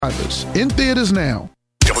In theaters now.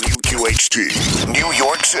 WQHT, New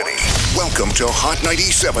York City. Welcome to Hot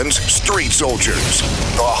 97's Street Soldiers,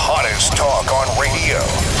 the hottest talk on radio.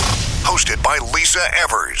 Hosted by Lisa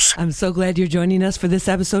Evers. I'm so glad you're joining us for this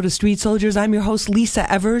episode of Street Soldiers. I'm your host,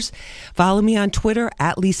 Lisa Evers. Follow me on Twitter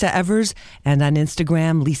at Lisa Evers and on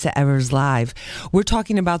Instagram, Lisa Evers Live. We're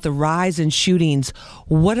talking about the rise in shootings.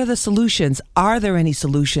 What are the solutions? Are there any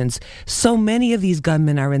solutions? So many of these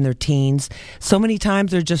gunmen are in their teens. So many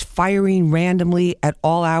times they're just firing randomly at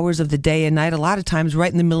all hours of the day and night. A lot of times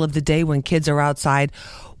right in the middle of the day when kids are outside.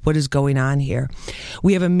 What is going on here?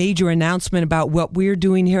 We have a major announcement about what we're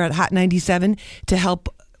doing here at Hot 97 to help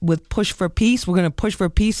with Push for Peace. We're going to push for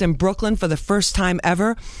peace in Brooklyn for the first time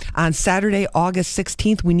ever on Saturday, August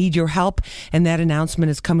 16th. We need your help, and that announcement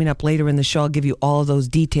is coming up later in the show. I'll give you all of those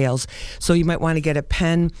details. So you might want to get a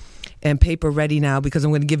pen and paper ready now, because I'm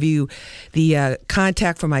going to give you the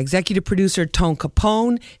contact for my executive producer, Tone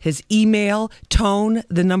Capone, his email, Tone,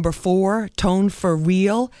 the number 4,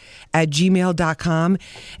 toneforreal @gmail.com,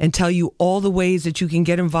 and tell you all the ways that you can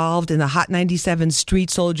get involved in the Hot 97 Street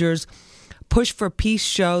Soldiers Push for Peace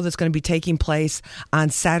show that's going to be taking place on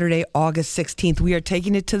Saturday, August 16th. We are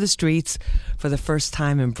taking it to the streets for the first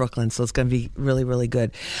time in Brooklyn, so it's going to be really, really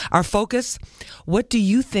good. Our focus, what do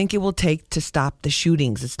you think it will take to stop the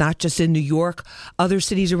shootings? It's not just in New York. Other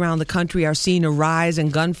cities around the country are seeing a rise in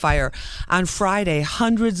gunfire. On Friday,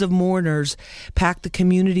 hundreds of mourners packed the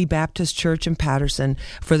Community Baptist Church in Patterson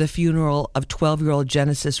for the funeral of 12-year-old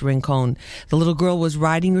Genesis Rincon. The little girl was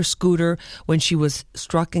riding her scooter when she was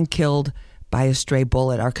struck and killed by a stray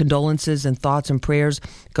bullet. Our condolences and thoughts and prayers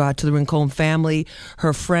go out to the Rincon family,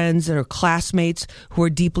 her friends, and her classmates who are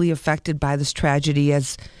deeply affected by this tragedy,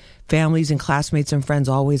 as families and classmates and friends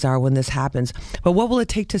always are when this happens. But what will it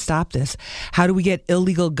take to stop this? How do we get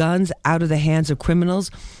illegal guns out of the hands of criminals?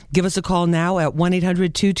 Give us a call now at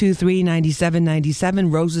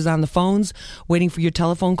 1-800-223-9797. Rose is on the phones waiting for your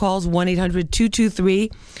telephone calls.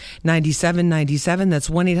 1-800-223-9797. That's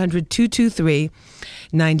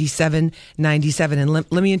 1-800-223-9797. And let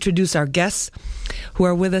me introduce our guests who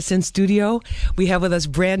are with us in studio. We have with us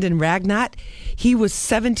Brandon Ragnott. He was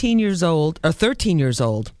 13 years old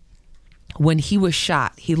when he was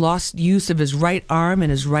shot. He lost use of his right arm and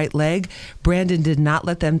his right leg. Brandon did not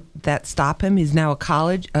let that stop him. He's now a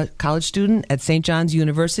college student at St. John's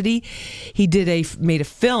University. He made a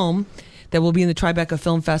film that will be in the Tribeca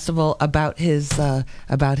Film Festival about his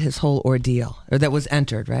whole ordeal, or that was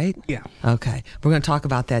entered, right? Yeah. Okay. We're going to talk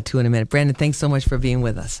about that too in a minute. Brandon, thanks so much for being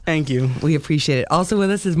with us. Thank you. We appreciate it. Also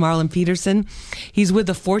with us is Marlon Peterson. He's with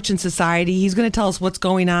the Fortune Society. He's going to tell us what's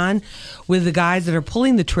going on with the guys that are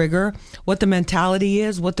pulling the trigger, what the mentality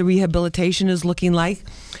is, what the rehabilitation is looking like.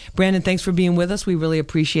 Brandon, thanks for being with us. We really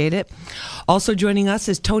appreciate it. Also joining us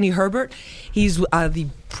is Tony Herbert. He's the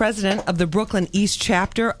president of the Brooklyn East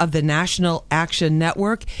chapter of the National Action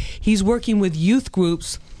Network. He's working with youth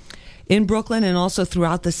groups in Brooklyn and also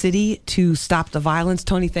throughout the city to stop the violence.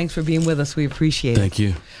 Tony, thanks for being with us. We appreciate it. Thank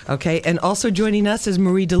you. Okay, and also joining us is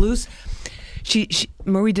Marie DeLuce.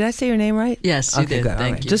 Marie, did I say your name right? Yes, you did. Good.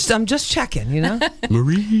 Thank you. I'm just checking, you know?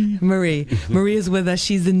 Marie. Marie is with us.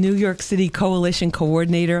 She's the New York City Coalition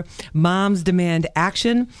Coordinator. Moms Demand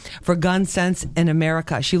Action for Gun Sense in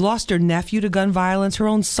America. She lost her nephew to gun violence. Her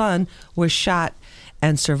own son was shot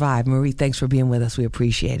and survived. Marie, thanks for being with us. We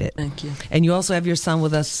appreciate it. Thank you. And you also have your son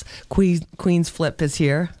with us. Queen's Flip is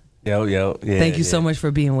here. Yo. Yeah, Thank you so much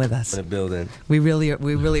for being with us. In the building. We really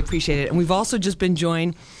appreciate it. And we've also just been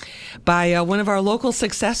joined by one of our local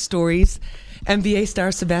success stories, NBA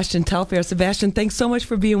star Sebastian Telfair. Sebastian, thanks so much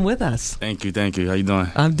for being with us. Thank you. How you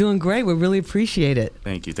doing? I'm doing great. We really appreciate it.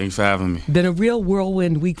 Thank you. Thanks for having me. Been a real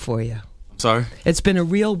whirlwind week for you. Sorry? It's been a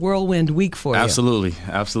real whirlwind week for you. Absolutely.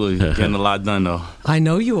 Getting a lot done, though. I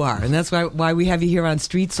know you are, and that's why we have you here on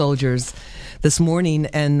Street Soldiers this morning.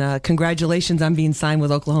 And congratulations on being signed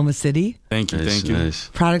with Oklahoma City. Thank you. Nice.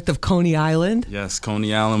 Product of Coney Island. Yes,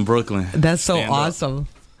 Coney Island, Brooklyn. That's so Stand awesome. Up.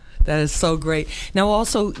 That is so great. Now,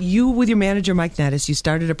 also, you with your manager, Mike Nettis, you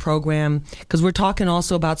started a program, because we're talking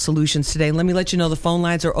also about solutions today. Let me let you know the phone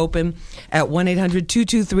lines are open at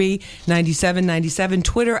 1-800-223-9797.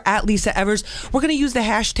 Twitter at Lisa Evers. We're going to use the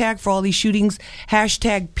hashtag for all these shootings,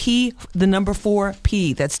 hashtag P, the number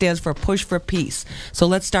 4P. That stands for Push for Peace. So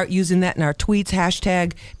let's start using that in our tweets,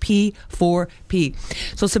 hashtag P4P.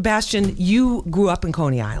 So, Sebastian, you grew up in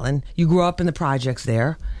Coney Island. You grew up in the projects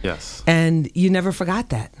there. Yes. And you never forgot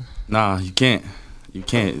that. Nah, you can't.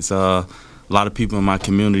 It's a lot of people in my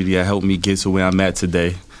community that helped me get to where I'm at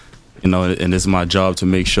today. And it's my job to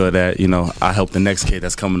make sure that, I help the next kid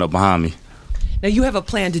that's coming up behind me. Now, you have a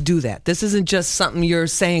plan to do that. This isn't just something you're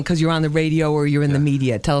saying because you're on the radio or you're in the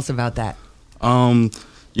media. Tell us about that.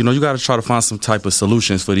 You know, you got to try to find some type of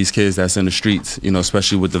solutions for these kids that's in the streets, you know,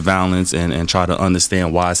 especially with the violence, and try to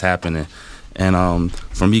understand why it's happening. And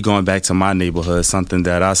for me, going back to my neighborhood, something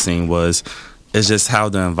that I seen was, it's just how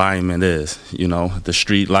the environment is. You know, the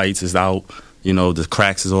street lights is out, you know, the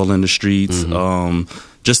cracks is all in the streets.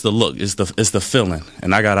 Just the look, it's the feeling.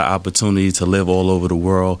 And I got an opportunity to live all over the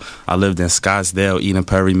world. I lived in Scottsdale, Eden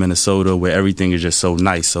Prairie, Minnesota, where everything is just so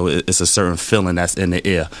nice. So it's a certain feeling that's in the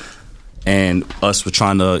air. And us were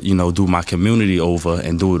trying to, you know, do my community over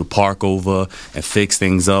and do the park over and fix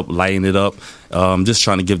things up, lighten it up. Just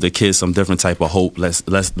trying to give the kids some different type of hope. Let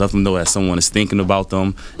them know that someone is thinking about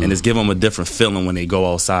them, and it's give them a different feeling when they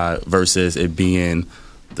go outside versus it being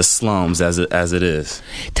the slums as it is.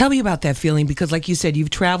 Tell me about that feeling, because like you said,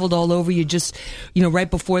 you've traveled all over. You just, you know, right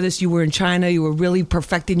before this, you were in China. You were really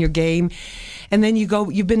perfecting your game. And then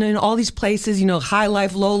you've been in all these places, you know, high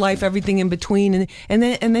life, low life, everything in between. And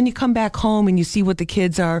then you come back home and you see what the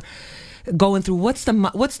kids are going through. What's the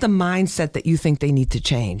mindset that you think they need to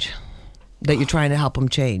change, that you're trying to help them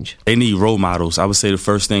change? They need role models. I would say the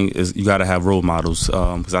first thing is you got to have role models,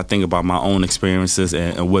 because I think about my own experiences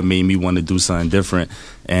and what made me want to do something different.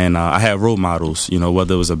 And I had role models, you know,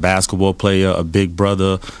 whether it was a basketball player, a big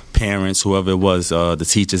brother, parents, whoever it was, the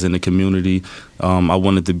teachers in the community. I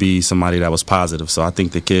wanted to be somebody that was positive. So I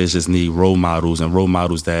think the kids just need role models, and role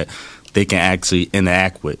models that they can actually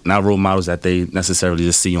interact with, not role models that they necessarily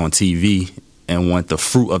just see on TV and want the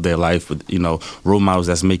fruit of their life, but, you know, role models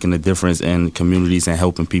that's making a difference in communities and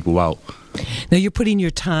helping people out. Now, you're putting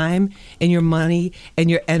your time and your money and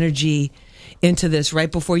your energy into this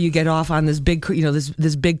right before you get off on this big, you know,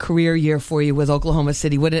 this big career year for you with Oklahoma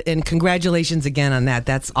City. And congratulations again on that.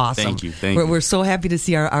 That's awesome. Thank you. We're so happy to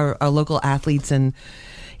see our local athletes and,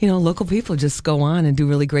 you know, local people just go on and do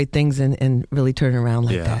really great things and really turn around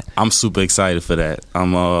like that. I'm super excited for that.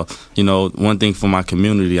 I'm, you know, one thing for my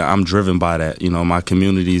community, I'm driven by that. You know, my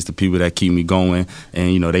community is the people that keep me going,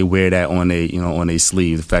 and, you know, they wear that on their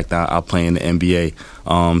sleeve. The fact that I play in the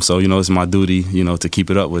NBA. So, you know, it's my duty, you know, to keep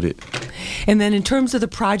it up with it. And then in terms of the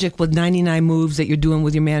project with 99 Moves that you're doing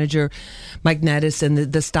with your manager, Mike Nettis, and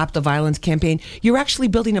the Stop the Violence campaign, you're actually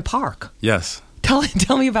building a park. Yes.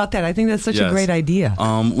 Tell me about that. I think that's such a great idea.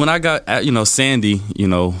 When I got, you know, Sandy, you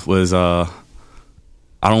know, was, I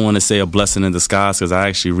don't want to say a blessing in disguise, because I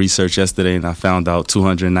actually researched yesterday and I found out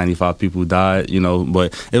 295 people died, you know,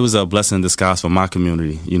 but it was a blessing in disguise for my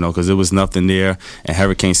community, you know, because there was nothing there, and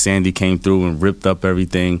Hurricane Sandy came through and ripped up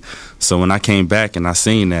everything. So when I came back and I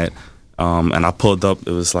seen that, and I pulled up,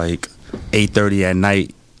 it was like 8:30 at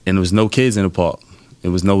night, and there was no kids in the park.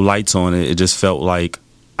 There was no lights on it. It just felt like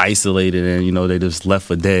isolated, and, you know, they just left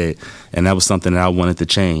for dead. And that was something that I wanted to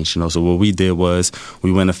change, you know. So what we did was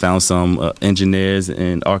we went and found some engineers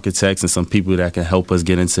and architects and some people that can help us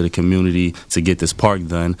get into the community to get this park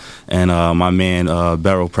done. And my man,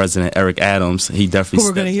 Borough President Eric Adams, he definitely, who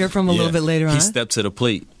we're going to hear from a little bit later on. He stepped to the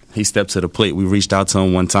plate. We reached out to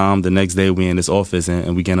him one time. The next day we in his office,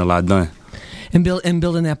 and we getting a lot done. And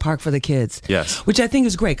building that park for the kids. Yes. Which I think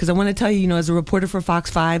is great, because I want to tell you, you know, as a reporter for Fox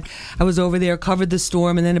 5, I was over there, covered the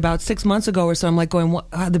storm, and then about 6 months ago or so, I'm like going,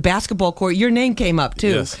 the basketball court, your name came up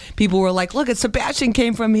too. Yes. People were like, look, Sebastian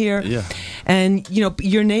came from here. Yeah. And, you know,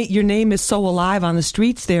 your name is so alive on the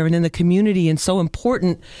streets there and in the community, and so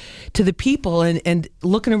important to the people. And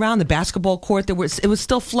looking around the basketball court, it was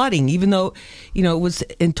still flooding, even though, you know, it was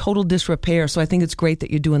in total disrepair. So I think it's great that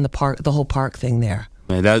you're doing the whole park thing there.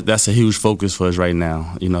 Man, that's a huge focus for us right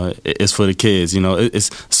now. You know, it's for the kids. You know, it's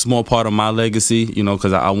a small part of my legacy, you know,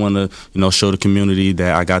 because I want to, you know, show the community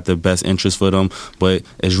that I got the best interest for them. But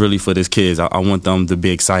it's really for these kids. I want them to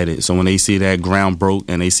be excited. So when they see that ground broke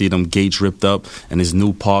and they see them gates ripped up and this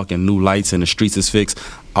new park and new lights and the streets is fixed,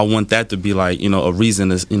 I want that to be like, you know, a reason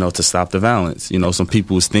to, you know, to stop the violence. You know, some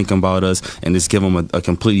people was thinking about us, and just give them a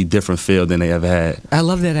completely different feel than they ever had. I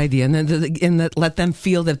love that idea, and then let them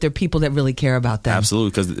feel that they're people that really care about them.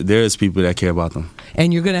 Absolutely, because there is people that care about them.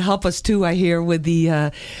 And you're going to help us too, I hear, with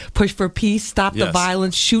the Push for Peace, Stop the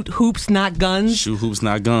Violence, Shoot Hoops, Not Guns. Shoot Hoops,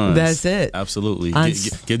 Not Guns. That's it. Absolutely.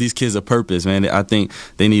 Give these kids a purpose, man. I think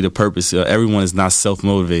they need a purpose. Everyone is not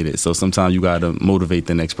self-motivated, so sometimes you got to motivate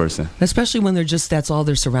the next person. Especially when that's all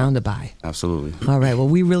they're surrounded by. Absolutely. All right. Well,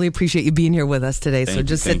 we really appreciate you being here with us today. Thank so you,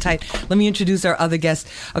 just sit tight. Let me introduce our other guests.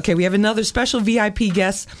 Okay, we have another special VIP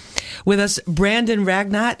guest with us, Brandon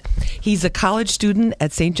Ragnott. He's a college student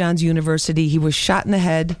at St. John's University. He was shot in the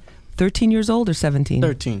head, 13 years old or 17?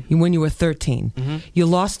 13. When you were 13. Mm-hmm. You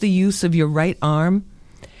lost the use of your right arm,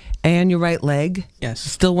 And your right leg. Yes.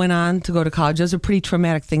 Still went on to go to college. That's a pretty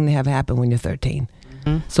traumatic thing to have happen when you're 13.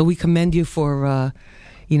 Mm-hmm. So we commend you for,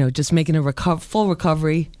 just making a full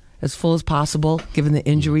recovery, as full as possible, given the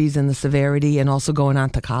injuries and the severity, and also going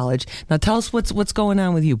on to college. Now tell us what's going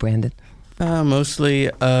on with you, Brandon.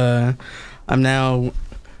 Mostly, I'm now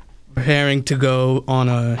preparing to go on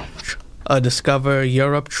a Discover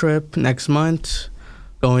Europe trip next month,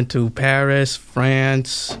 going to Paris,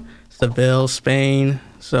 France, Seville, Spain.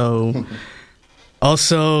 So,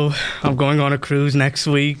 also, I'm going on a cruise next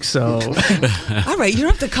week. So, all right, you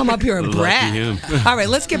don't have to come up here and brag. All right,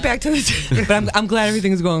 let's get back to this. But I'm glad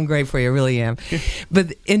everything's going great for you. I really am.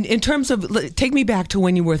 But in terms of, take me back to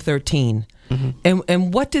when you were 13. Mm-hmm.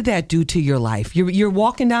 And what did that do to your life? You're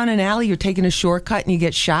walking down an alley, you're taking a shortcut, and you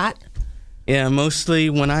get shot? Yeah,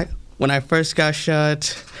 mostly when I first got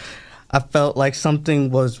shot, I felt like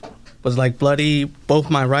something was like bloody, both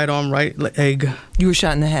my right arm, right leg. You were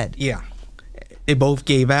shot in the head? Yeah. They both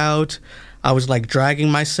gave out. I was like dragging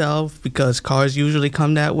myself because cars usually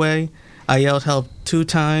come that way. I yelled help 2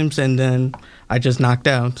 times and then I just knocked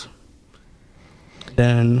out.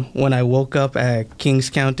 Then when I woke up at Kings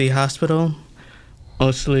County Hospital,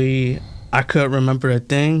 mostly I couldn't remember a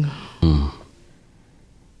thing.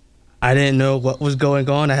 I didn't know what was going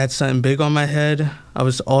on. I had something big on my head. I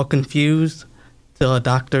was all confused till a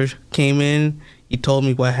doctor came in. He told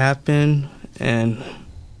me what happened, and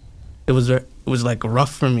it was like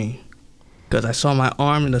rough for me because I saw my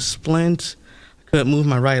arm in a splint. I couldn't move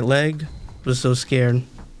my right leg. I was so scared.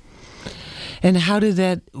 And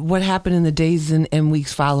what happened in the days and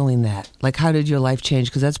weeks following that? Like, how did your life change?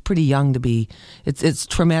 Because that's pretty young to be, it's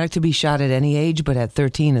traumatic to be shot at any age, but at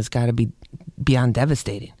 13, it's got to be beyond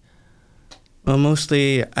devastating. Well,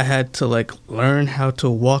 mostly I had to learn how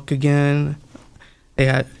to walk again. They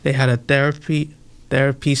had a therapy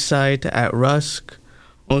site at Rusk.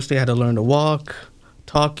 Mostly I had to learn to walk,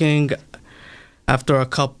 talking. After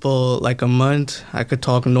a month, I could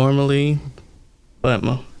talk normally, but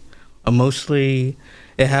mostly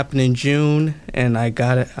it happened in June, and I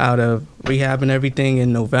got it out of rehab and everything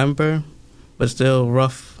in November, but still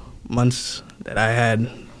rough months that I had.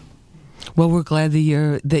 Well, we're glad that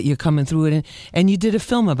you're coming through it, and you did a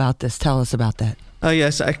film about this. Tell us about that.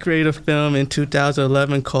 Yes, I created a film in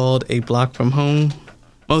 2011 called A Block from Home.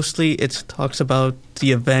 Mostly it talks about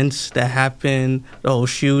the events that happened, the whole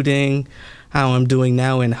shooting, how I'm doing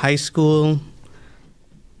now in high school.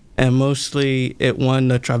 And mostly it won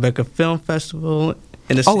the Tribeca Film Festival.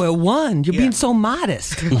 It won. You're being so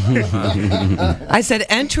modest. I said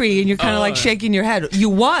entry, and you're kind of shaking your head. You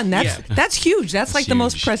won. That's huge. That's the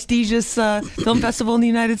most prestigious film festival in the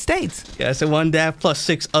United States. Yes, it won that plus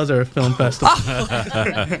 6 other film festivals.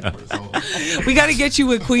 We got to get you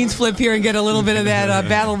with Queen's Flip here and get a little bit of that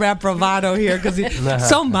battle rap bravado here because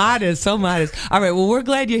so modest. All right. Well, we're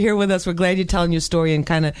glad you're here with us. We're glad you're telling your story and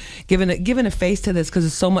kind of giving a face to this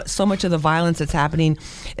because so much of the violence that's happening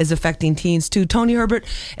is affecting teens too. Tony Herbert.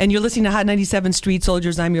 And you're listening to Hot 97 Street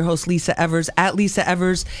Soldiers. I'm your host, Lisa Evers, at Lisa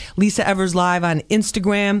Evers, Lisa Evers Live on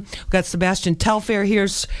Instagram. We've got Sebastian Telfair here,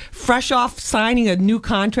 fresh off signing a new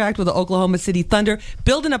contract with the Oklahoma City Thunder,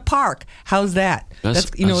 building a park. How's that? That's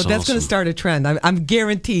awesome. Going to start a trend. I'm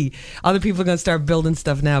guarantee other people are going to start building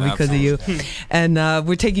stuff now because of you. And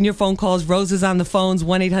we're taking your phone calls. Rose is on the phones,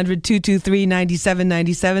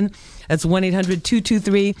 1-800-223-9797. That's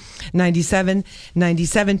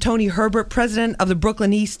 1-800-223-9797. Tony Herbert, president of the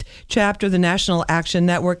Brooklyn East chapter, the National Action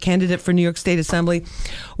Network, candidate for New York State Assembly.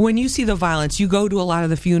 When you see the violence, you go to a lot of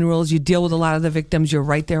the funerals, you deal with a lot of the victims, you're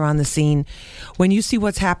right there on the scene. When you see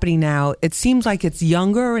what's happening now, it seems like it's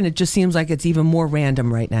younger, and it just seems like it's even more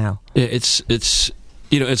random right now. It's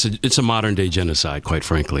a modern day genocide, quite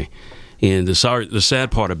frankly. And the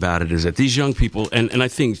sad part about it is that these young people, and I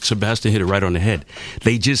think Sebastian hit it right on the head,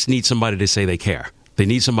 they just need somebody to say they care. They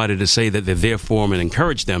need somebody to say that they're there for them and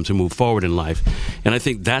encourage them to move forward in life. And I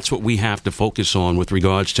think that's what we have to focus on with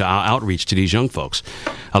regards to our outreach to these young folks.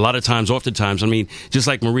 Oftentimes, just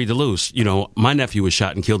like Marie DeLuce, my nephew was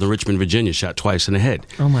shot and killed in Richmond, Virginia, shot twice in the head.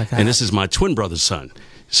 Oh, my God. And this is my twin brother's son.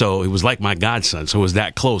 So it was like my godson. So it was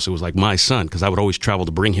that close. It was like my son because I would always travel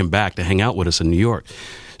to bring him back to hang out with us in New York.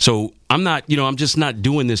 So I'm just not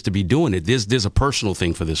doing this to be doing it. There's a personal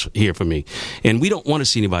thing for this here for me. And we don't want to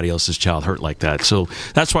see anybody else's child hurt like that. So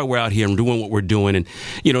that's why we're out here and doing what we're doing. And,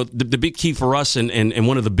 the big key for us and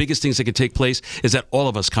one of the biggest things that could take place is that all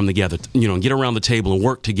of us come together, and get around the table and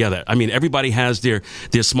work together. Everybody has their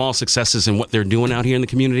small successes in what they're doing out here in the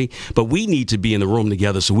community, but we need to be in the room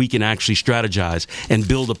together so we can actually strategize and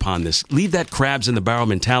build upon this. Leave that crabs in the barrel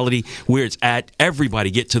mentality where it's at.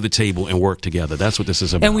 Everybody get to the table and work together. That's what this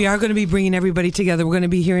is about. And we are going to be bringing everybody together. We're going to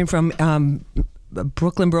be hearing from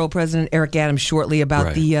Brooklyn Borough President Eric Adams shortly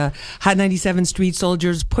about the Hot 97 Street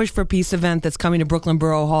Soldiers Push for Peace event that's coming to Brooklyn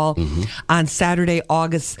Borough Hall on Saturday,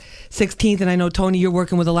 August 16th. And I know, Tony, you're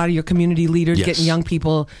working with a lot of your community leaders, getting young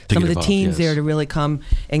people, some of the teens there to really come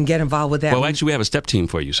and get involved with that. Well, actually, we have a step team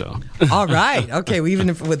for you, so. All right. Okay.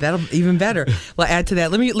 Well, that'll even better. We'll add to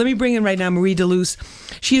that. Let me bring in right now Marie DeLuce.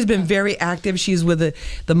 She has been very active. She's with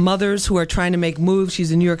the mothers who are trying to make moves.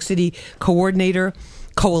 She's a New York City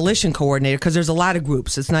coalition coordinator, because there's a lot of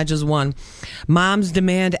groups. It's not just one. Moms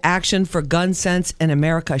Demand Action for Gun Sense in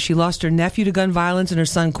America. She lost her nephew to gun violence and her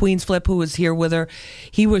son, Queens Flip, who was here with her.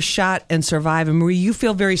 He was shot and survived. And Marie, you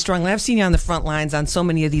feel very strongly. I've seen you on the front lines on so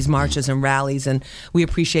many of these marches and rallies, and we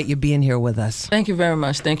appreciate you being here with us. Thank you very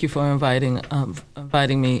much. Thank you for inviting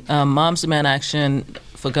me. Moms Demand Action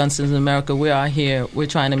for Gun Sense in America. We are here. We're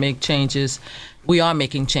trying to make changes. We are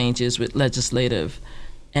making changes with legislative.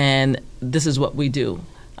 And this is what we do.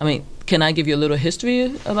 I mean, can I give you a little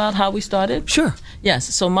history about how we started? Sure.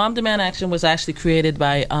 Yes. So Mom Demand Action was actually founded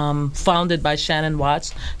by Shannon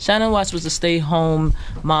Watts. Shannon Watts was a stay-home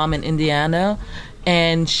mom in Indiana,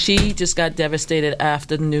 and she just got devastated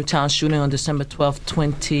after the Newtown shooting on December 12th,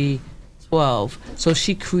 2012. So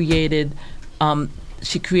she created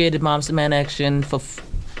Moms Demand Action for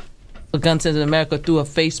Gun Sense in America through a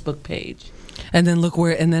Facebook page. And then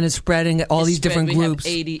it's spreading all these different groups.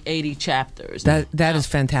 We have 80 chapters. That is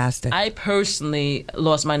fantastic. I personally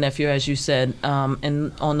lost my nephew, as you said,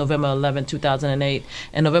 on November 11, 2008.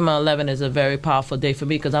 And November 11 is a very powerful day for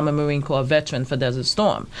me because I'm a Marine Corps veteran for Desert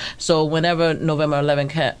Storm. So whenever November 11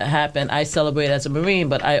 happened, I celebrate as a Marine,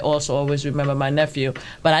 but I also always remember my nephew.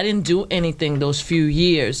 But I didn't do anything those few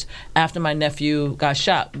years after my nephew got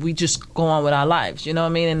shot. We just go on with our lives, you know what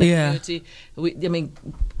I mean? In the community,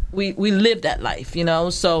 we lived that life, you know.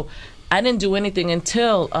 So I didn't do anything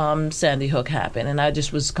until Sandy Hook happened, and I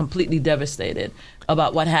just was completely devastated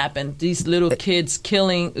about what happened. These little kids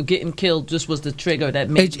getting killed just was the trigger that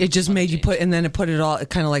made it just made you put it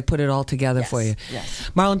all together for you.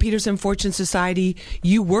 Yes. Marlon Peterson, Fortune Society,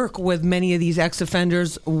 you work with many of these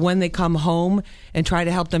ex-offenders when they come home and try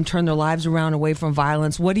to help them turn their lives around away from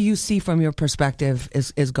violence. What do you see from your perspective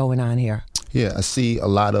is going on here? Yeah, I see a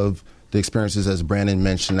lot of the experiences, as Brandon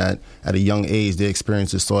mentioned, that at a young age, the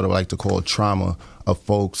experiences sort of like to call trauma of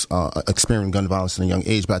folks experiencing gun violence at a young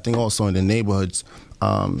age. But I think also in the neighborhoods,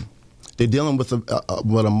 they're dealing with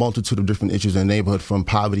a multitude of different issues in the neighborhood, from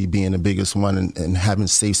poverty being the biggest one, and having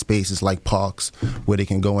safe spaces like parks where they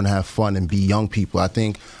can go and have fun and be young people. I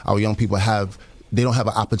think our young people they don't have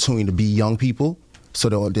an opportunity to be young people. So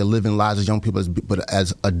they're living lives as young people, but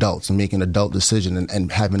as adults, and making adult decisions and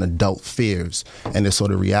having adult fears, and they're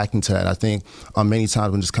sort of reacting to that. I think many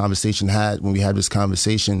times when we had this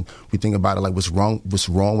conversation, we think about it like what's wrong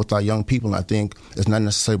with our young people. And I think it's not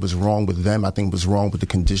necessarily what's wrong with them. I think what's wrong with the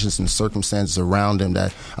conditions and circumstances around them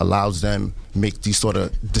that allows them make these sort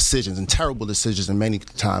of decisions, and terrible decisions, and many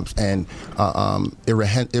times, and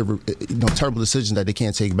terrible decisions that they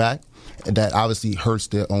can't take back. And that obviously hurts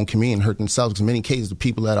their own community and hurt themselves. Because in many cases, the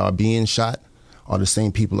people that are being shot are the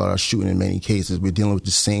same people that are shooting in many cases. We're dealing with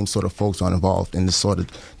the same sort of folks are involved in this sort of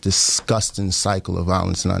disgusting cycle of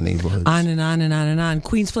violence in our neighborhoods. On and on and on and on.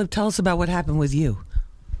 Queens Flip, tell us about what happened with you.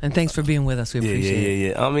 And thanks for being with us. We appreciate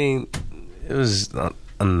it. Yeah. I mean, it was an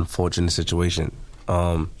unfortunate situation.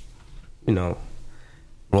 Wrong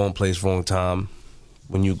place, wrong time.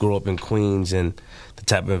 When you grow up in Queens and the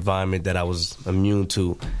type of environment that I was immune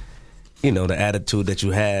to, the attitude that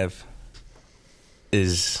you have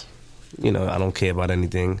is, I don't care about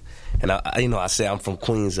anything. And I say I'm from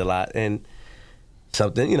Queens a lot, and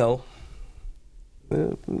something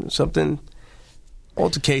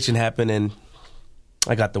altercation happened, and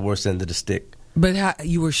I got the worst end of the stick. But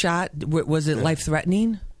you were shot? Was it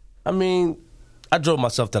life-threatening? I mean, I drove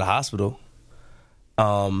myself to the hospital.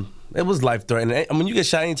 It was life-threatening. I mean, you get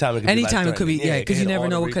shot anytime. Anytime it could be, because you never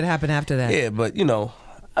know what could happen after that. Yeah, but,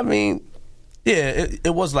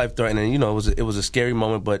 it was life-threatening. It was a scary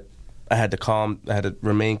moment, but I had to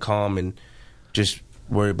remain calm and just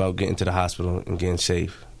worry about getting to the hospital and getting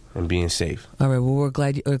safe and being safe. All right, well, we're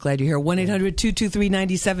glad you're here.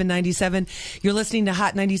 1-800-223-9797. You're listening to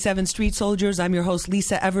Hot 97 Street Soldiers. I'm your host,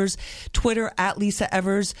 Lisa Evers. Twitter,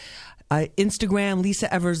 @LisaEvers. Instagram,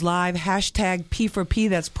 Lisa Evers Live, hashtag P4P,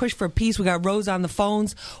 that's Push for Peace. We got Rose on the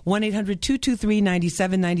phones,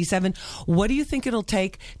 1-800-223-9797. What do you think it'll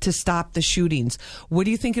take to stop the shootings? What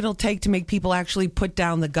do you think it'll take to make people actually put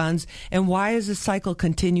down the guns? And why is this cycle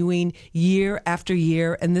continuing year after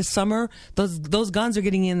year? And this summer, those guns are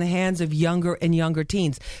getting in the hands of younger and younger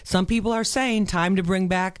teens. Some people are saying time to bring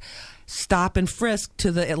back stop and frisk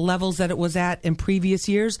to the levels that it was at in previous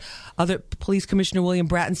years. Other Police Commissioner William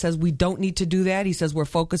Bratton says we don't need to do that. He says we're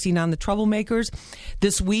focusing on the troublemakers.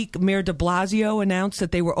 This week, Mayor de Blasio announced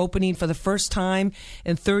that they were opening for the first time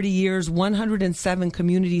in 30 years 107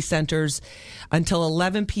 community centers until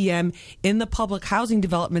 11 p.m. in the public housing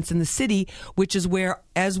developments in the city, which is where,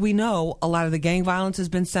 as we know, a lot of the gang violence has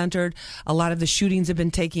been centered. A lot of the shootings have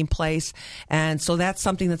been taking place. And so that's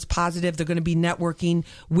something that's positive. They're going to be networking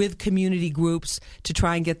with community groups to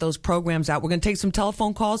try and get those programs out. We're going to take some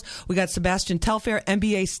telephone calls. We got Sebastian Telfair,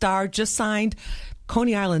 NBA star, just signed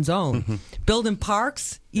Coney Island's own. Building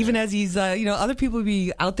parks, even as he's, other people would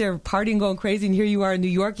be out there partying, going crazy, and here you are in New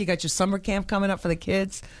York. You got your summer camp coming up for the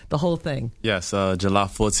kids, the whole thing. Yes, July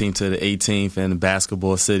 14th to the 18th in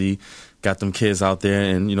Basketball City. Got them kids out there,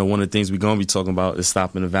 and one of the things we're gonna be talking about is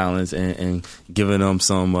stopping the violence and giving them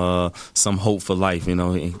some hope for life.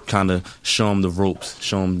 And kind of show them the ropes,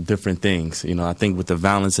 show them different things. I think with the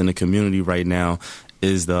violence in the community right now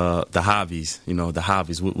is the hobbies. The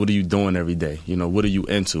hobbies. What are you doing every day? What are you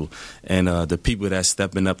into? And the people that's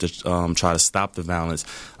stepping up to try to stop the violence.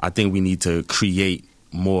 I think we need to create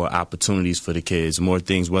more opportunities for the kids, more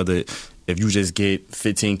things, whether if you just get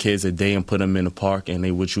 15 kids a day and put them in the park and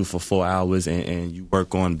they with you for 4 hours and you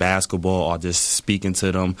work on basketball or just speaking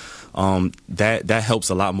to them, that helps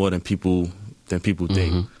a lot more than people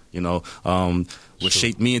think. What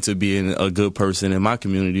shaped me into being a good person in my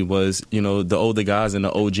community was, the older guys and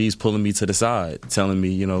the OGs pulling me to the side, telling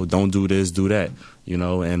me, don't do this, do that,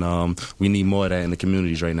 and we need more of that in the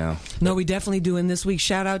communities right now. No, we definitely do. And this week,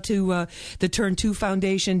 shout out to the Turn 2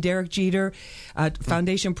 Foundation, Derek Jeter,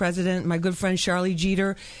 foundation president, my good friend Charlie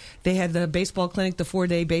Jeter. They had the baseball clinic, the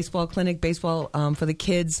 4-day baseball clinic, baseball for the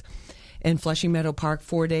kids in Flushing Meadow Park,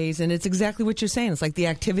 4 days. And it's exactly what you're saying. It's like the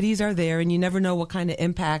activities are there, and you never know what kind of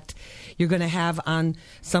impact you're going to have on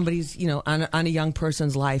somebody's, on a young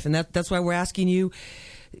person's life. And that's why we're asking you,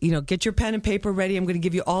 get your pen and paper ready. I'm going to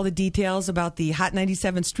give you all the details about the Hot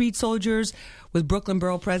 97 Street Soldiers with Brooklyn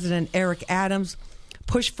Borough President Eric Adams.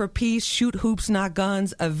 Push for Peace, Shoot Hoops, Not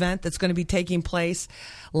Guns event that's going to be taking place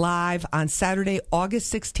live on Saturday,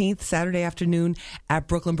 August 16th, Saturday afternoon at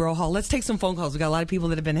Brooklyn Borough Hall. Let's take some phone calls. We've got a lot of people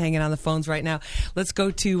that have been hanging on the phones right now. Let's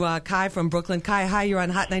go to Kai from Brooklyn. Kai, hi, you're on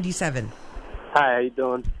Hot 97. Hi, how you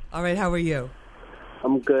doing? All right, how are you?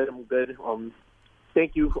 I'm good.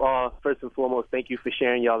 Thank you, first and foremost, thank you for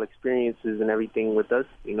sharing y'all experiences and everything with us.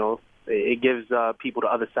 It gives people the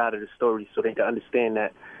other side of the story so they can understand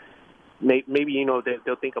that maybe,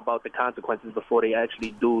 they'll think about the consequences before they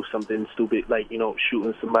actually do something stupid like,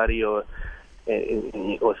 shooting somebody or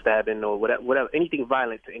stabbing or whatever, anything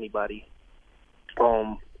violent to anybody.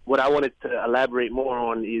 What I wanted to elaborate more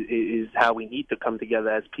on is how we need to come together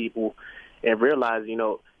as people and realize,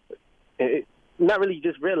 not really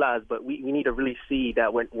just realize, but we need to really see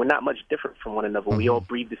that we're not much different from one another. Mm-hmm. We all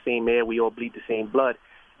breathe the same air. We all bleed the same blood.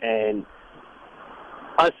 And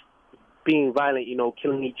us being violent,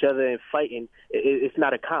 killing each other and fighting, it's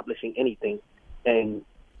not accomplishing anything. And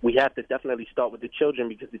we have to definitely start with the children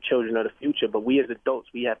because the children are the future. But we as adults,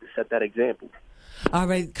 we have to set that example. All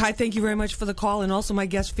right, Kai, thank you very much for the call. And also, my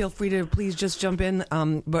guests, feel free to please just jump in.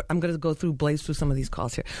 But I'm going to blaze through some of these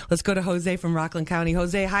calls here. Let's go to Jose from Rockland County.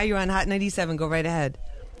 Jose, hi, you're on Hot 97. Go right ahead.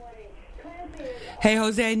 Hey,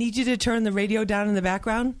 Jose, I need you to turn the radio down in the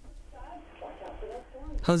background.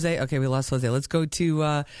 Jose, okay, we lost Jose. Let's go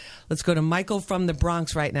to Michael from the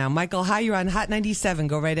Bronx right now. Michael, hi, you're on Hot 97.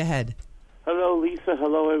 Go right ahead. Hello, Lisa.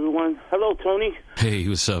 Hello, everyone. Hello, Tony. Hey,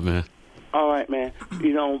 what's up, man? All right, man.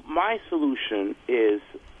 My solution is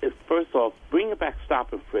first off, bringing back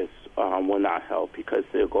stop and frisk will not help because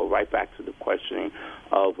they'll go right back to the questioning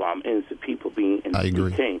of innocent people being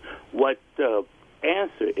detained. What the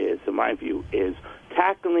answer is, in my view, is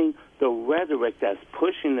tackling the rhetoric that's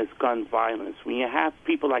pushing this gun violence. When you have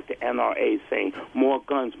people like the NRA saying more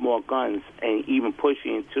guns, and even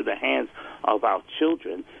pushing into the hands of our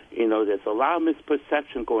children, there's a lot of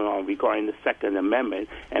misperception going on regarding the Second Amendment,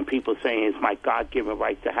 and people saying it's my God-given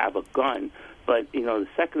right to have a gun. But, the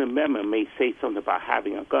Second Amendment may say something about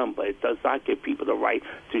having a gun, but it does not give people the right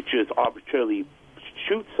to just arbitrarily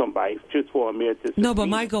shoot somebody just for a mere disagreement. No, but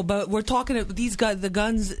Michael, we're talking these guns.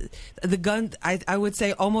 The gun. I would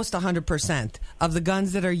say almost 100% of the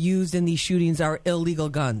guns that are used in these shootings are illegal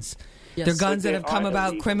guns. Yes. They're guns that have come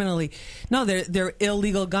about criminally. No, they're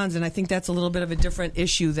illegal guns, and I think that's a little bit of a different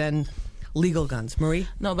issue than legal guns. Marie?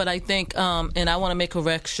 No, but I think, and I want to make a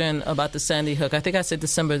correction about the Sandy Hook. I think I said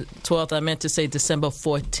December 12th. I meant to say December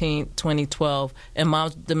 14th, 2012. And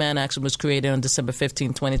Moms Demand Action was created on December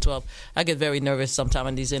 15th, 2012. I get very nervous sometimes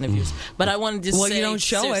in these interviews. But I wanted to say... Well, you don't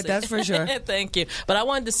show seriously, it, that's for sure. Thank you. But I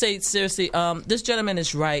wanted to say, seriously, this gentleman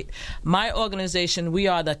is right. My organization, we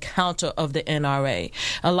are the counter of the NRA.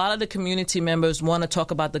 A lot of the community members want to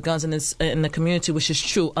talk about the guns in the community, which is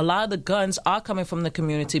true. A lot of the guns are coming from the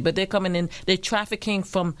community, but they're coming in, they're trafficking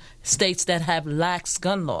from states that have lax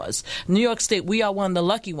gun laws. New York State, we are one of the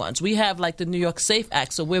lucky ones. We have like the New York Safe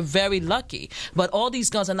Act, so we're very lucky. But all these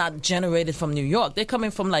guns are not generated from New York. They're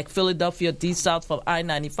coming from like Philadelphia, D South, from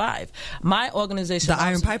I-95. My organization... The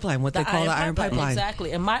Iron Pipeline, what they call the Iron Pipeline.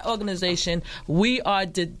 Exactly. And my organization, we are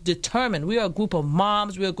determined. We are a group of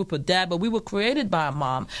moms, we're a group of dads, but we were created by a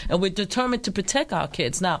mom, and we're determined to protect our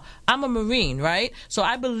kids. Now, I'm a Marine, right? So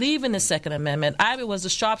I believe in the Second Amendment. I was a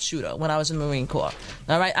sharpshooter when I was in the Marine Corps.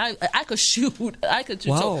 All right? I could shoot.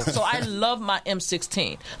 So I love my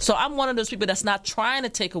M16. So I'm one of those people that's not trying to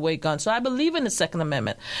take away guns. So I believe in the Second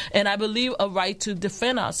Amendment, and I believe a right to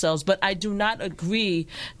defend ourselves. But I do not agree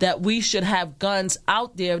that we should have guns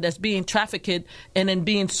out there that's being trafficked and then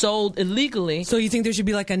being sold illegally. So you think there should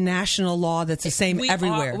be like a national law that's the same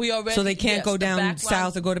everywhere? So they can't go down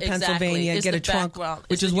south or go to Pennsylvania and get a trunk,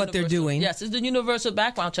 which is what they're doing. Yes, it's the universal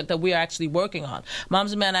background check that we are actually working on.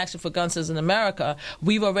 Moms Demand Action for Gun Sales in America,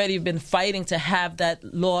 we've already been fighting to have that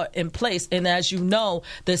law in place. And as you know,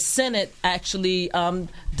 the Senate actually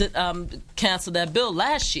canceled that bill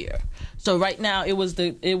last year. So right now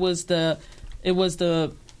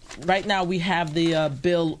right now we have the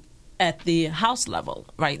bill at the House level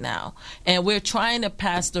right now. And we're trying to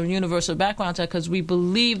pass the universal background check because we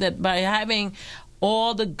believe that by having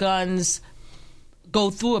all the guns go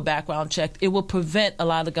through a background check, it will prevent a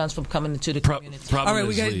lot of the guns from coming into the community. All right,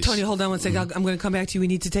 we got Tony. Hold on one second. I'm going to come back to you. We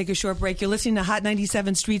need to take a short break. You're listening to Hot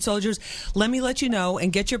 97 Street Soldiers. Let me let you know,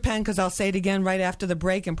 and get your pen because I'll say it again right after the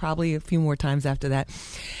break and probably a few more times after that.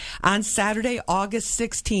 On Saturday, August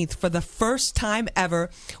 16th, for the first time ever,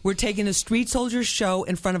 we're taking a Street Soldiers show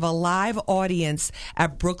in front of a live audience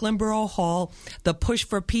at Brooklyn Borough Hall. The Push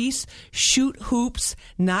for Peace, Shoot Hoops,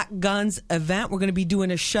 Not Guns event. We're going to be doing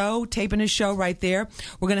a show, taping a show right there.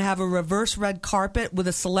 We're going to have a reverse red carpet with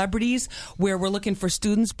the celebrities where we're looking for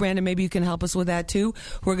students. Brandon, maybe you can help us with that too.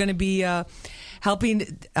 We're going to be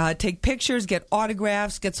helping take pictures, get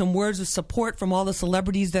autographs, get some words of support from all the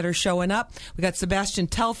celebrities that are showing up. We got Sebastian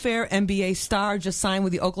Telfair, NBA star, just signed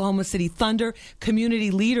with the Oklahoma City Thunder,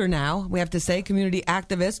 community leader now, we have to say, community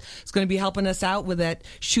activist. Is going to be helping us out with that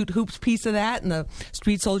Shoot Hoops piece of that and the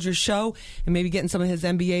Street Soldiers show, and maybe getting some of his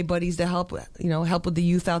NBA buddies to help with the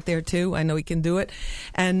youth out there too. I know he can do it.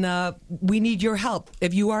 And we need your help.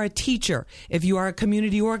 If you are a teacher, if you are a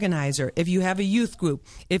community organizer, if you have a youth group,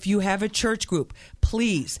 if you have a church group,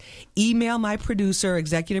 please email my producer,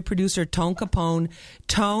 executive producer, Tone Capone,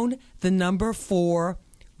 Tone, the number 4,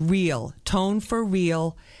 real, Tone for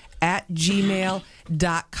real, @gmail.com,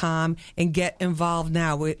 and get involved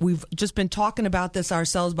now. We've just been talking about this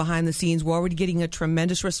ourselves behind the scenes. We're already getting a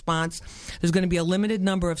tremendous response. There's going to be a limited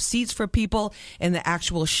number of seats for people in the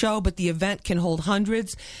actual show, but the event can hold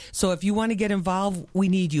hundreds. So if you want to get involved, we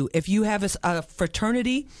need you. If you have a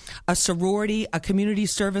fraternity, a sorority, a community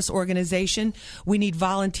service organization, we need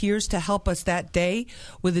volunteers to help us that day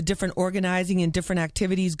with the different organizing and different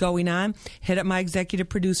activities going on. Hit up my executive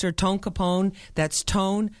producer, Tone Capone. That's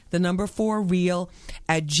Tone, the number 4, real,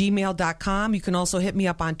 @gmail.com. You can also hit me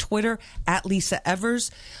up on Twitter @Lisa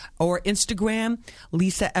Evers or Instagram,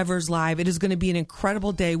 Lisa Evers Live. It is going to be an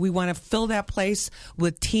incredible day. We want to fill that place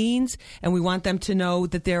with teens, and we want them to know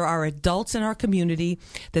that there are adults in our community,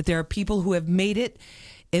 that there are people who have made it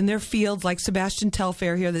in their fields, like Sebastian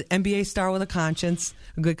Telfair here, the NBA star with a conscience,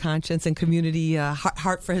 a good conscience, and community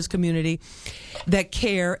heart for his community, that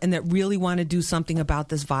care and that really want to do something about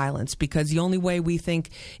this violence. Because the only way we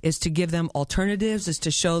think is to give them alternatives, is to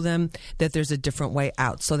show them that there's a different way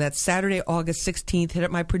out. So that's Saturday, August 16th. Hit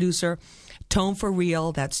up my producer, Tone for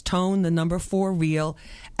real. That's Tone, the number 4, real,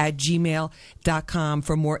 @gmail.com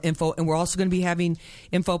for more info. And we're also going to be having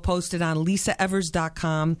info posted on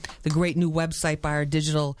lisaevers.com, the great new website by our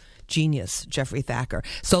digital genius, Jeffrey Thacker.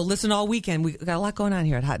 So listen all weekend. We got a lot going on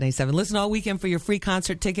here at Hot 97. Listen all weekend for your free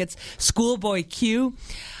concert tickets. Schoolboy Q.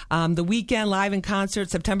 The weekend live in concert,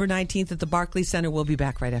 September 19th at the Barclays Center. We'll be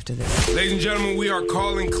back right after this. Ladies and gentlemen, we are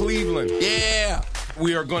calling Cleveland. Yeah.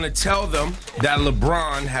 We are going to tell them that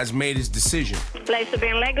LeBron has made his decision. Place to be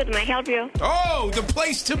in Lakewood. May I help you? Oh, the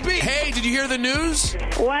place to be. Hey, did you hear the news?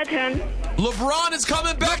 What, hon? LeBron is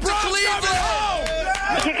coming back to Cleveland.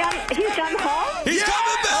 He's come home? He's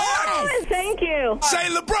coming back. Oh, you. Say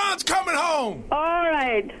LeBron's coming home. All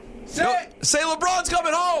right. Say LeBron's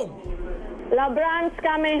coming home. LeBron's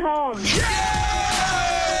coming home.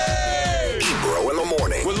 Ebro in the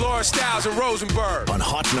morning. With Laura Stiles and Rosenberg. On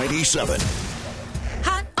Hot 97.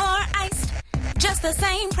 Hot or iced, just the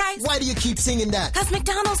same price. Why do you keep singing that? Because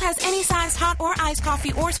McDonald's has any size hot or iced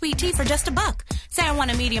coffee or sweet tea for just $1. Say I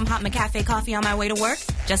want a medium hot McCafe coffee on my way to work,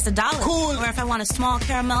 just $1. Cool. Or if I want a small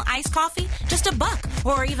caramel iced coffee, just $1.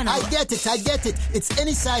 Or even I get it. It's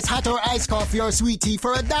any size hot or iced coffee or sweet tea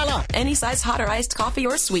for $1. Any size hot or iced coffee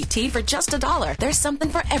or sweet tea for just $1. There's something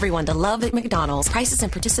for everyone to love at McDonald's. Prices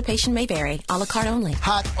and participation may vary. A la carte only.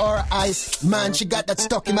 Hot or iced? Man, she got that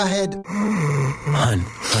stuck in my head. Hon,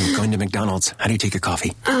 going to McDonald's. How do you take your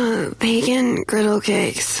coffee? Bacon, griddle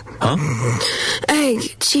cakes. Huh?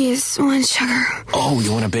 Egg, cheese, 1 sugar. Oh,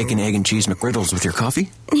 you want a bacon, egg, and cheese McGriddles with your coffee?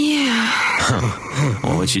 Yeah.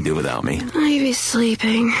 What would you do without me? I'd be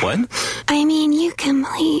sleeping. What? I mean, you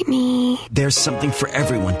complete me. There's something for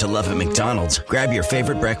everyone to love at McDonald's. Grab your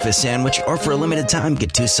favorite breakfast sandwich, or for a limited time,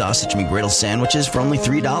 get 2 sausage McGriddle sandwiches for only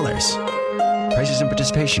 $3. Prices and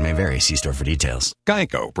participation may vary. See store for details.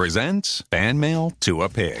 Geico presents Fan Mail to a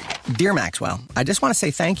Pig. Dear Maxwell, I just want to say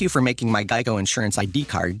thank you for making my Geico Insurance ID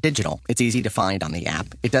card digital. It's easy to find on the app.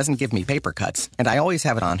 It doesn't give me paper cuts, and I always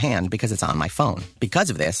have it on hand because it's on my phone. Because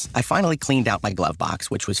of this, I finally cleaned out my glove box,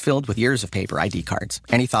 which was filled with years of paper ID cards.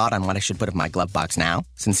 Any thought on what I should put in my glove box now?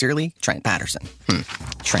 Sincerely, Trent Patterson.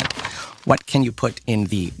 Trent, what can you put in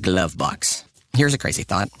the glove box? Here's a crazy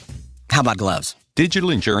thought. How about gloves? Digital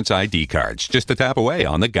insurance ID cards, just a tap away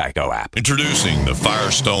on the Geico app. Introducing the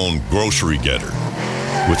Firestone Grocery Getter.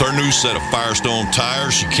 With her new set of Firestone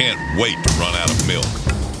tires, she can't wait to run out of milk.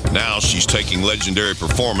 Now she's taking legendary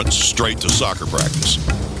performance straight to soccer practice.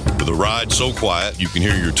 With a ride so quiet, you can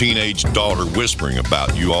hear your teenage daughter whispering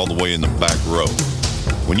about you all the way in the back row.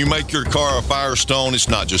 When you make your car a Firestone, it's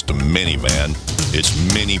not just a minivan, it's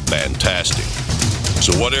mini-fantastic.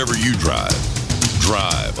 So whatever you drive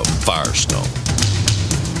a Firestone.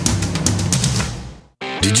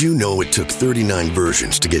 Did you know it took 39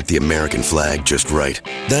 versions to get the American flag just right?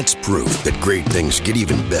 That's proof that great things get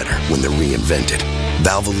even better when they're reinvented.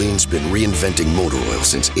 Valvoline's been reinventing motor oil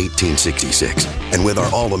since 1866. And with our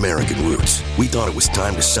all-American roots, we thought it was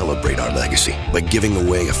time to celebrate our legacy by giving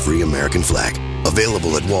away a free American flag.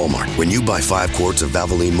 Available at Walmart when you buy 5 quarts of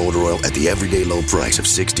Valvoline motor oil at the everyday low price of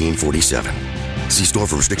 $16.47. See store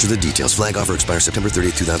for restrictions and details. Flag offer expires September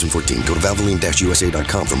 30th, 2014. Go to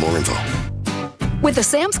valvoline-usa.com for more info. With a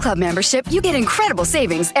Sam's Club membership, you get incredible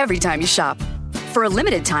savings every time you shop. For a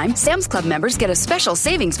limited time, Sam's Club members get a special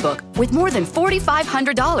savings book with more than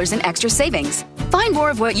 $4,500 in extra savings. Find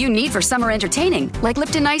more of what you need for summer entertaining, like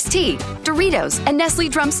Lipton Iced Tea, Doritos, and Nestle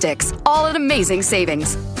Drumsticks, all at amazing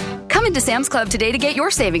savings. Come into Sam's Club today to get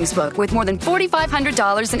your savings book with more than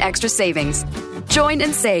 $4,500 in extra savings. Join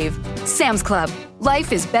and save. Sam's Club.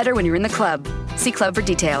 Life is better when you're in the club. See club for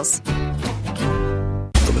details.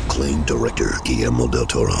 From acclaimed director Guillermo del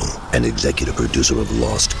Toro and executive producer of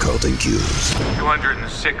Lost, Carlton Cuse.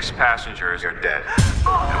 206 passengers are dead,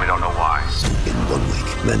 and we don't know why. In 1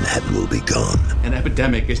 week, Manhattan will be gone. An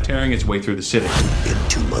epidemic is tearing its way through the city. In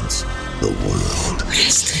 2 months, the world. What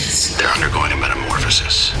is this? They're undergoing a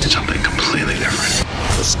metamorphosis to something completely different.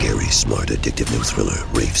 A scary, smart, addictive new thriller,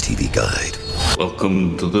 Rave's TV Guide.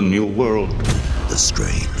 Welcome to the new world. The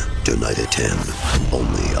Strain, tonight at 10,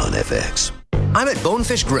 only on FX. I'm at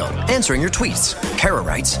Bonefish Grill, answering your tweets. Kara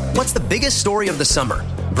writes, what's the biggest story of the summer?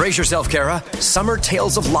 Brace yourself, Kara. Summer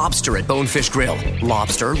Tales of Lobster at Bonefish Grill.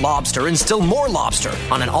 Lobster, lobster, and still more lobster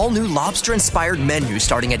on an all-new lobster-inspired menu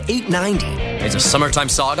starting at $8.90. It's a summertime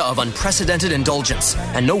saga of unprecedented indulgence.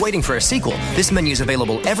 And no waiting for a sequel. This menu is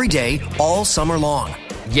available every day, all summer long.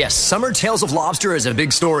 Yes, Summer Tales of Lobster is a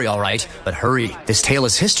big story, all right. But hurry, this tale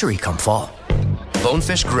is history come fall.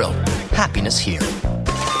 Bonefish Grill. Happiness here.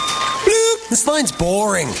 This line's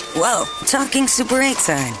boring. Whoa, talking Super 8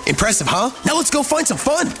 sign. Impressive, huh? Now let's go find some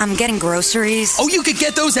fun. I'm getting groceries. Oh, you could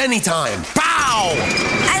get those anytime. Pow!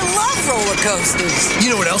 I love roller coasters. You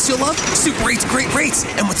know what else you'll love? Super 8's great rates.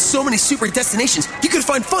 And with so many super destinations, you can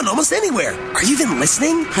find fun almost anywhere. Are you even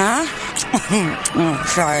listening? Huh?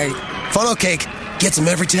 Sorry. Funnel cake. Gets them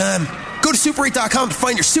every time. Go to Super8.com to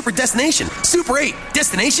find your super destination. Super 8.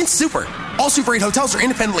 Destination super. All Super 8 hotels are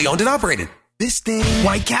independently owned and operated. This thing.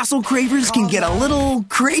 White Castle cravers can get a little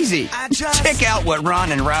crazy. Check out what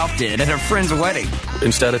Ron and Ralph did at a friend's wedding.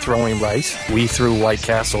 Instead of throwing rice, we threw White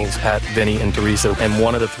Castles at Vinny and Teresa, and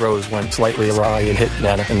one of the throws went slightly awry and hit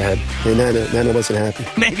Nana in the head. Yeah, Nana wasn't happy.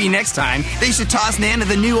 Maybe next time, they should toss Nana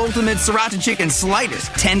the new Ultimate Sriracha Chicken Sliders.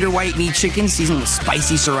 Tender white meat chicken seasoned with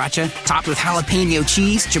spicy sriracha, topped with jalapeno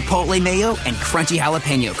cheese, chipotle mayo, and crunchy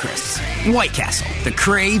jalapeno crisps. White Castle. The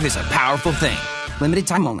crave is a powerful thing. Limited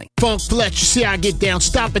time only. Funk Fletch, you see how I get down.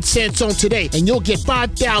 Stop at Sansone today, and you'll get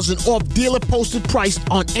 $5,000 off dealer posted price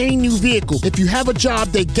on any new vehicle. If you have a job,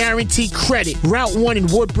 they guarantee credit. Route 1 in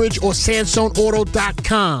Woodbridge or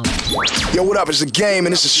SansoneAuto.com. Yo, what up? It's The Game,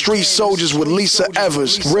 and this is Street Soldiers with Lisa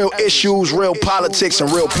Evers. Real issues, real politics,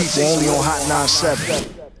 and real people only on Hot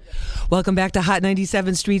 97. Welcome back to Hot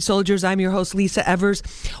 97 Street Soldiers. I'm your host, Lisa Evers.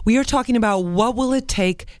 We are talking about what will it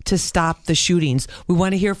take to stop the shootings. We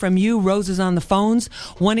want to hear from you. Rose is on the phones,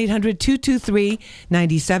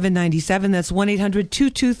 1-800-223-9797. That's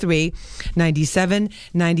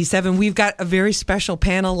 1-800-223-9797. We've got a very special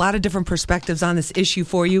panel, a lot of different perspectives on this issue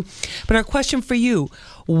for you. But our question for you,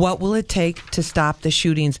 what will it take to stop the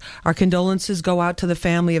shootings? Our condolences go out to the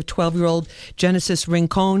family of 12-year-old Genesis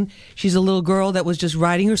Rincon. She's a little girl that was just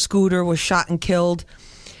riding her scooter, was shot and killed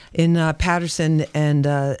in Patterson, and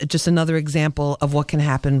just another example of what can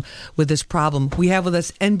happen with this problem. We have with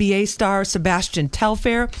us NBA star Sebastian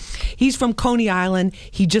Telfair. He's from Coney Island.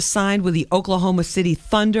 He just signed with the Oklahoma City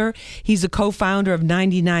Thunder. He's a co-founder of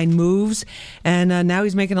 99 Moves, and now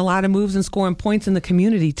he's making a lot of moves and scoring points in the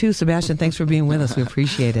community, too. Sebastian, thanks for being with us. We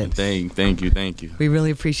appreciate it. Thank you. We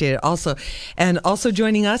really appreciate it. Also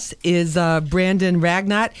joining us is Brandon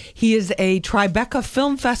Ragnott. He is a Tribeca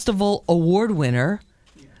Film Festival award winner.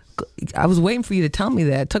 I was waiting for you to tell me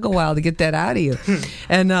that. It took a while to get that out of you.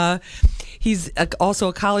 And he's also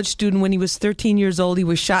a college student. When he was 13 years old, he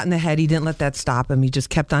was shot in the head. He didn't let that stop him. He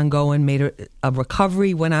just kept on going, made a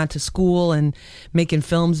recovery, went on to school and making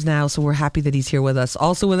films now. So we're happy that he's here with us.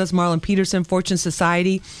 Also with us, Marlon Peterson, Fortune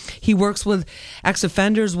Society. He works with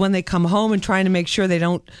ex-offenders when they come home and trying to make sure they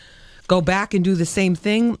don't go back and do the same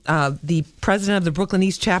thing. The president of the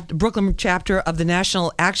Brooklyn chapter of the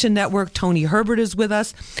National Action Network, Tony Herbert, is with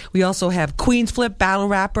us. We also have Queens Flip, battle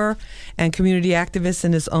rapper and community activist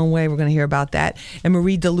in his own way. We're going to hear about that. And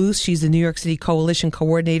Marie DeLuce, she's the New York City Coalition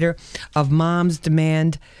coordinator of Moms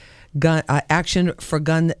Demand Action for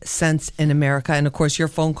Gun Sense in America. And, of course, your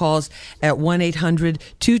phone calls at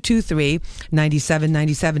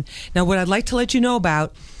 1-800-223-9797. Now, what I'd like to let you know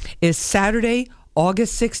about is Saturday,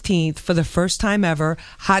 August 16th, for the first time ever,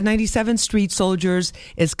 Hot 97 Street Soldiers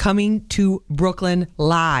is coming to Brooklyn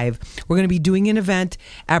live. We're going to be doing an event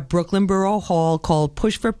at Brooklyn Borough Hall called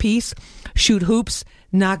Push for Peace, Shoot Hoops,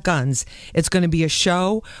 Not Guns. It's going to be a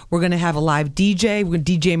show. We're going to have a live DJ.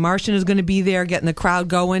 DJ Martian is going to be there getting the crowd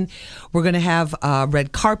going. We're going to have a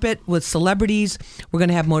red carpet with celebrities. We're going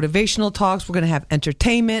to have motivational talks. We're going to have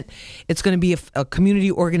entertainment. It's going to be a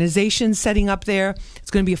community organization setting up there.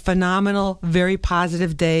 It's going to be a phenomenal, very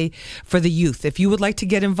positive day for the youth. If you would like to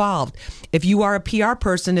get involved, if you are a PR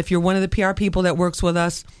person, if you're one of the PR people that works with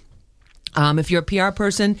us, if you're a PR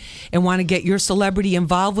person and want to get your celebrity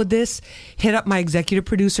involved with this, hit up my executive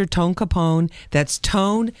producer, Tone Capone. That's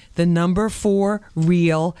Tone, the number 4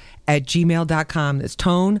 real at gmail.com. That's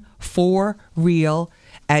Tone 4 real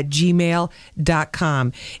at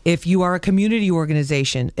gmail.com. If you are a community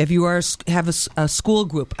organization, if you have a school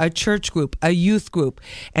group, a church group, a youth group,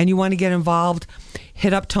 and you want to get involved,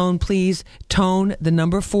 hit up Tone, please. Tone, the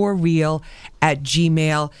number 4 real at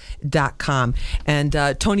gmail.com. And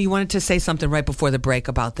Tony, you wanted to say something right before the break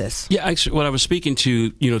about this. Yeah, actually, what I was speaking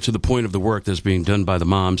to, to the point of the work that's being done by the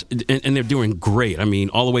moms, and they're doing great. I mean,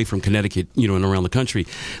 all the way from Connecticut, and around the country.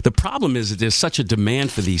 The problem is that there's such a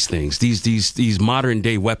demand for these things, these modern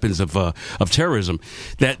day weapons of terrorism,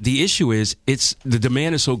 that the issue is the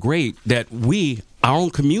demand is so great that our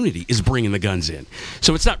own community is bringing the guns in.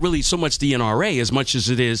 So it's not really so much the NRA as much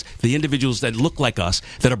as it is the individuals that look like us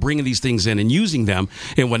that are bringing these things in and using them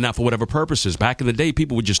and whatnot for whatever purposes. Back in the day,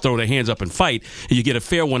 people would just throw their hands up and fight, and you get a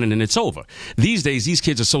fair one, and then it's over. These days, these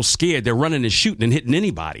kids are so scared, they're running and shooting and hitting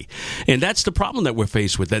anybody. And that's the problem that we're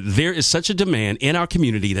faced with, that there is such a demand in our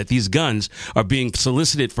community that these guns are being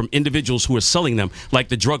solicited from individuals who are selling them like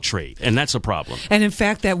the drug trade, and that's a problem. And in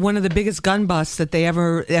fact, that one of the biggest gun busts that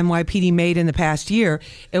NYPD made in the past year,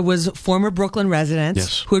 it was former Brooklyn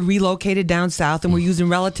residents who had relocated down south and were using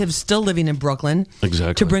relatives still living in Brooklyn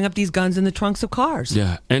to bring up these guns in the trunks of cars.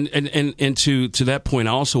 Yeah, and to that point,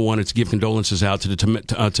 I also wanted to give condolences out to the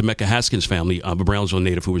Temecca Haskins family, a Brownsville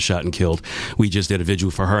native who was shot and killed. We just did a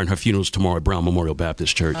vigil for her, and her funeral's tomorrow at Brown Memorial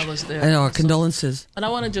Baptist Church. I was there. I know, our condolences. And I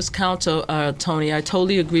want to just counter Tony. I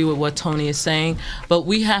totally agree with what Tony is saying, but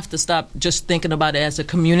we have to stop just thinking about it as a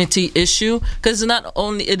community issue, because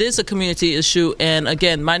it is a community issue. And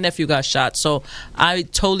again, my nephew got shot, so I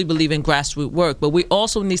totally believe in grassroots work, but we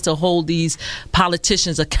also need to hold these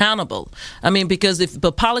politicians accountable. I mean, because if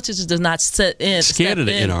the politicians does not scared of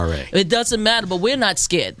the NRA, it doesn't matter. But we're not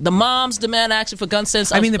scared. The moms demand action for gun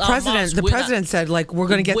sense. I mean, the president said, like, we're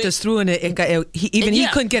going to get this through, and he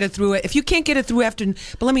couldn't get it through. If you can't get it through after,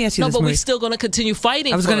 but let me ask you this, but Marie. we're still going to continue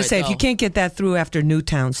fighting. I was going to say, though. if you can't get that through after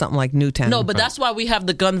Newtown, something like Newtown. No, but that's why we have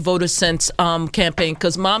the Gun Voter Sense campaign,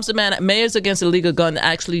 because Mayors Against Illegal Gun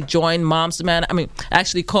actually joined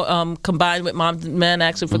combined with Moms Demand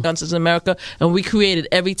Action for Gun Sense in America, and we created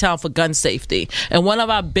Every Town for Gun Safety. And one of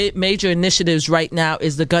our major initiatives right now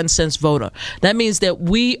is the Gun Sense Voter. That means that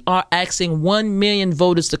we are asking 1 million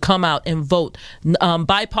voters to come out and vote.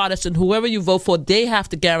 Bipartisan, whoever you vote for, they have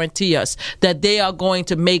to guarantee us that they are going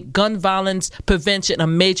to make gun violence prevention a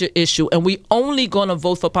major issue, and we only going to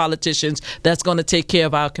vote for politicians that's going to take care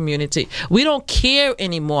of our community. We don't care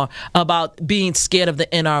anymore about being scared of the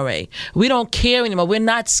NRA. We don't care anymore. We're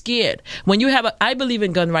not scared. When you have I believe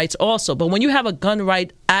in gun rights also, but when you have a gun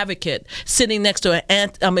right advocate sitting next to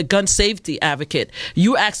a gun safety advocate,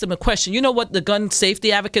 you ask them a question. You know what the gun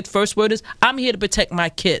safety advocate first word is? I'm here to protect my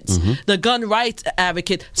kids. The gun rights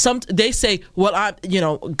advocate, they say, well,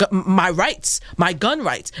 my rights, my gun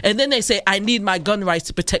rights. And then they say, I need my gun rights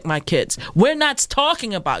to protect my kids. We're not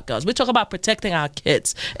talking about guns. We're talking about protecting our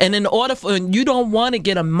kids. And in order you don't want to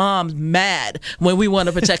get a mom mad when we want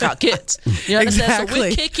to protect our kids. You understand? Exactly. So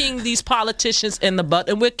we're kicking these politicians in the butt,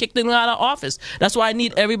 and we're kicking them out of office. That's why I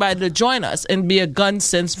need everybody to join us and be a gun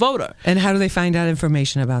sense voter. And how do they find out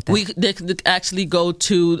information about that? They can actually go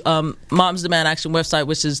to Moms Demand Action website,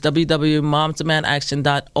 which is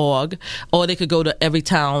www.momsdemandaction.org, or they could go to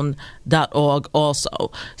everytown.org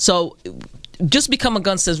also. So just become a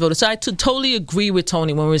gun sense voter. So I totally agree with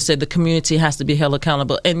Tony when we said the community has to be held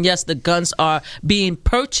accountable. And yes, the guns are being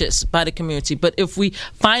purchased by the community. But if we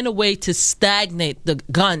find a way to stagnate the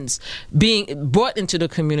guns being brought into the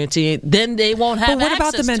community, then they won't have access to it. But what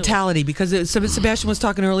about the mentality? Because Sebastian was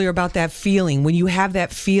talking earlier about that feeling. When you have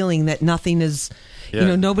that feeling that nothing is,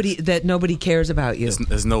 nobody cares about you.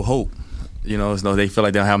 There's no hope. They feel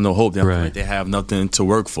like they have no hope. They feel like they have nothing to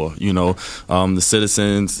work for. The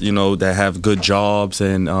citizens, that have good jobs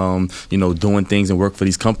and, doing things and work for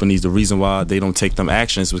these companies, the reason why they don't take them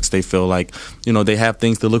actions is because they feel like, they have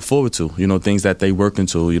things to look forward to, things that they work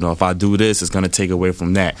into. If I do this, it's going to take away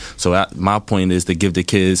from that. So my point is to give the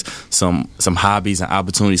kids some hobbies and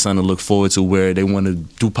opportunities, something to look forward to where they want to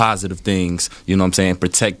do positive things,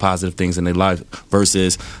 protect positive things in their life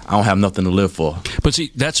versus I don't have nothing to live for. But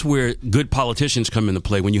see, that's where good politicians come into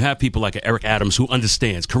play. When you have people like Eric Adams who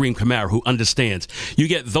understands, Kareem Kamara who understands, you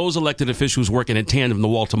get those elected officials working in tandem, the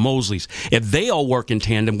Walter Mosleys. If they all work in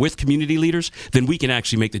tandem with community leaders, then we can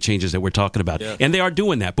actually make the changes that we're talking about. Yeah. And they are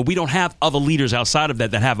doing that. But we don't have other leaders outside of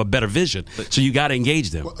that have a better vision. So you got to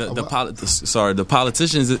engage them. The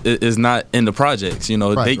politicians is not in the projects.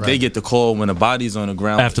 They get the call when the body's on the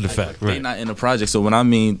ground. After the fact. Right. They're not in the project. So when I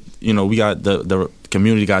mean, we got the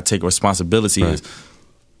community got to take responsibility. Right. Is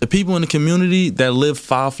the people in the community that live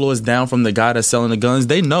 5 floors down from the guy that's selling the guns,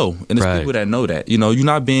 they know. And it's people that know that.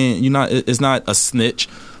 It's not a snitch.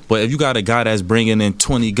 But if you got a guy that's bringing in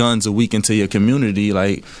 20 guns a week into your community,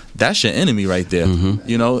 like, that's your enemy right there.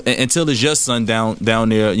 Until it's your son down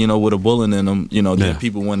there, with a bullet in them, then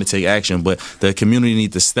people want to take action. But the community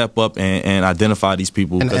needs to step up and identify these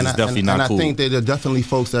people because it's definitely not cool. And I think that there are definitely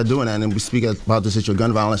folks that are doing that. And we speak about this issue of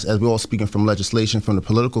gun violence as we're all speaking from legislation, from the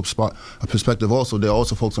political perspective also. There are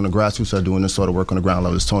also folks on the grassroots that are doing this sort of work on the ground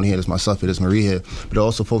level. There's Tony here, there's myself here, there's Marie here. But there are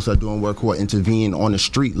also folks that are doing work who are intervening on the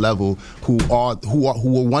street level who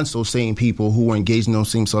were once those same people who were engaged in those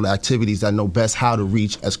same sort of activities that know best how to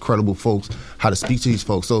reach as credible folks, how to speak to these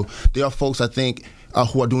folks. So there are folks, I think,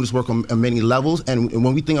 who are doing this work on many levels. And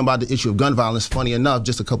when we think about the issue of gun violence, funny enough,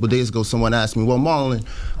 just a couple of days ago, someone asked me, well, Marlon,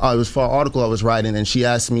 it was for an article I was writing, and she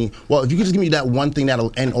asked me, well, if you could just give me that one thing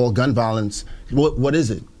that'll end all gun violence, what is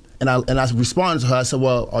it? And I responded to her. I said,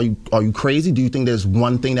 well, are you crazy? Do you think there's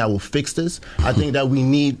one thing that will fix this? I think that we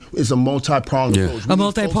need is a multi-pronged approach. A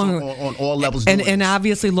multi-pronged on all levels. And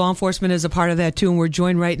obviously law enforcement is a part of that too. And we're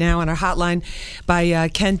joined right now on our hotline by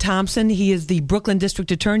Ken Thompson. He is the Brooklyn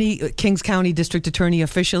District Attorney, Kings County District Attorney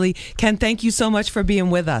officially. Ken, thank you so much for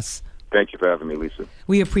being with us. Thank you for having me, Lisa.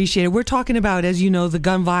 We appreciate it. We're talking about, as you know, the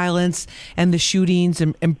gun violence and the shootings,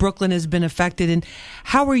 and Brooklyn has been affected. And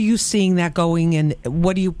how are you seeing that going, and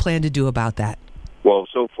what do you plan to do about that? Well,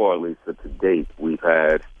 so far, Lisa, to date, we've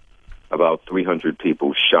had about 300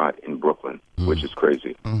 people shot in Brooklyn, which is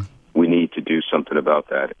crazy. We need to do something about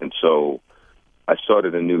that. And so I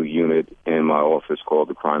started a new unit in my office called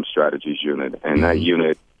the Crime Strategies Unit, and that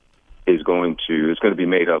unit is going to be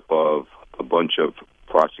made up of a bunch of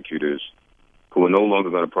prosecutors who are no longer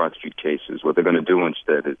going to prosecute cases. What they're going to do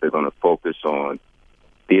instead is they're going to focus on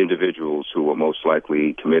the individuals who are most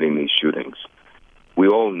likely committing these shootings. We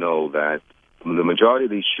all know that the majority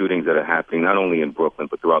of these shootings that are happening, not only in Brooklyn,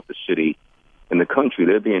 but throughout the city and the country,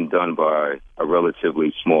 they're being done by a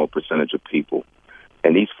relatively small percentage of people.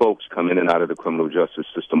 And these folks come in and out of the criminal justice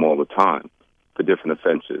system all the time for different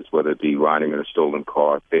offenses, whether it be riding in a stolen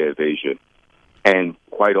car, fare evasion. And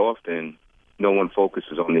quite often, no one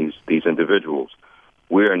focuses on these individuals.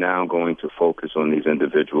 We are now going to focus on these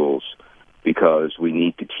individuals because we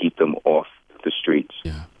need to keep them off the streets.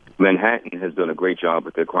 Yeah. Manhattan has done a great job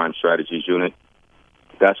with their Crime Strategies Unit.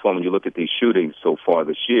 That's why when you look at these shootings so far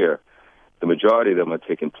this year, the majority of them are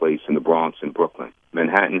taking place in the Bronx and Brooklyn.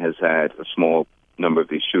 Manhattan has had a small number of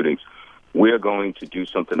these shootings. We're going to do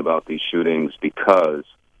something about these shootings because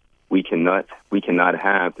we cannot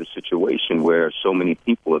have the situation where so many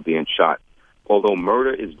people are being shot. Although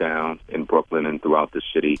murder is down in Brooklyn and throughout the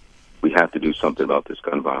city, we have to do something about this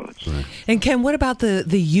gun violence. Right. And Ken, what about the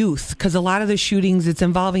youth? Because a lot of the shootings, it's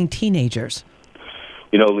involving teenagers.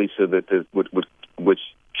 You know, Lisa, what's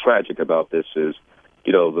tragic about this is,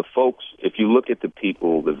 you know, the folks, if you look at the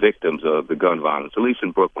people, the victims of the gun violence, at least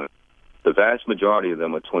in Brooklyn, the vast majority of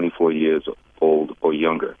them are 24 years old or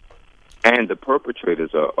younger. And the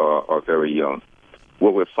perpetrators are very young.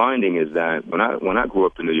 What we're finding is that when I grew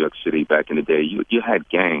up in New York City back in the day, you had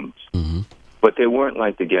gangs, but they weren't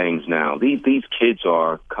like the gangs now. These kids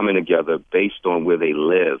are coming together based on where they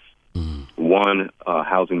live, one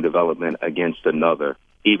housing development against another,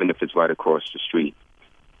 even if it's right across the street.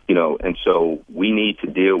 You know, and so we need to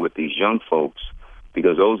deal with these young folks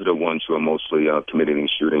because those are the ones who are mostly committing these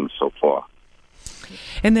shootings so far.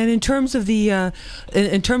 And then in terms of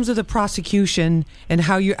the prosecution and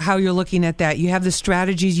how you're looking at that, you have the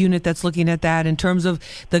strategies unit that's looking at that. In terms of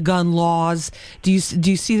the gun laws, do you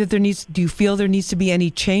see that do you feel there needs to be any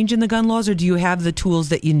change in the gun laws, or do you have the tools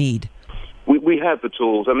that you need? We have the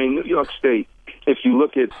tools. I mean, New York State, if you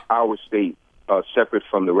look at our state separate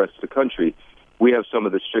from the rest of the country, we have some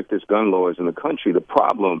of the strictest gun laws in the country. The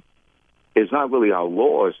problem is not really our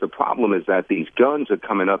laws. The problem is that these guns are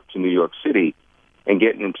coming up to New York City and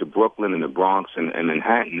getting into Brooklyn and the Bronx and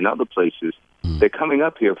Manhattan and other places. They're coming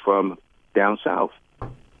up here from down south.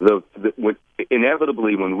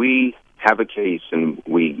 Inevitably, when we have a case and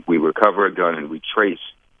we recover a gun and we trace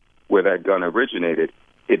where that gun originated,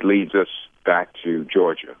 it leads us back to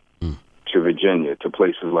Georgia, to Virginia, to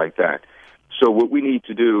places like that. So what we need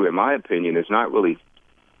to do, in my opinion, is not really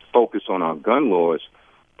focus on our gun laws,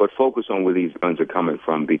 but focus on where these guns are coming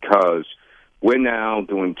from, because we're now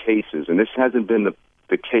doing cases, and this hasn't been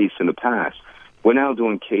the case in the past. We're now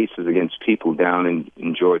doing cases against people down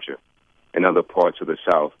in Georgia and other parts of the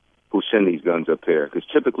South who send these guns up here. Because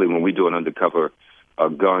typically when we do an undercover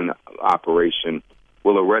gun operation,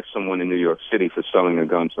 we'll arrest someone in New York City for selling a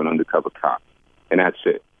gun to an undercover cop, and that's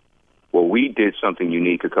it. Well, we did something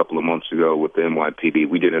unique a couple of months ago with the NYPD.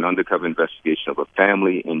 We did an undercover investigation of a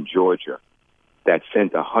family in Georgia that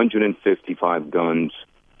sent 155 guns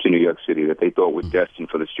to New York City that they thought were destined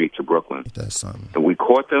for the streets of Brooklyn. And we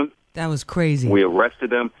caught them. That was crazy. We arrested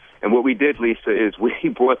them. And what we did, Lisa, is we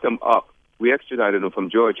brought them up. We extradited them from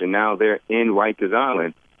Georgia. Now they're in Rikers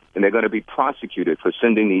Island, and they're going to be prosecuted for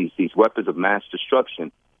sending these weapons of mass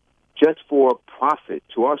destruction just for profit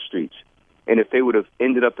to our streets. And if they would have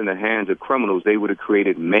ended up in the hands of criminals, they would have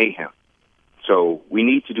created mayhem. So we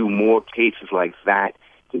need to do more cases like that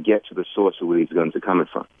to get to the source of where these guns are coming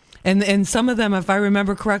from. And some of them, if I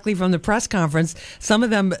remember correctly from the press conference, some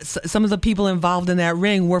of the people involved in that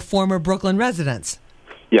ring were former Brooklyn residents.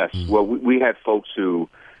 Yes. Well, we had folks who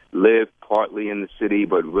lived partly in the city,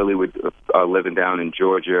 but really were living down in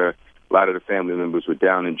Georgia. A lot of the family members were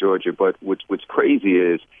down in Georgia. But what's crazy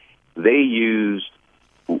is they used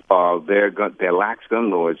their lax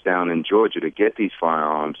gun laws down in Georgia to get these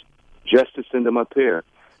firearms just to send them up here.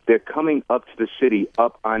 They're coming up to the city,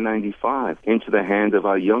 up I-95, into the hands of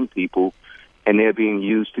our young people, and they're being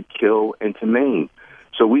used to kill and to maim.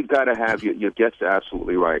 So we've got to have, your guests are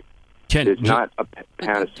absolutely right. There's not a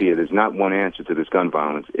panacea. There's not one answer to this gun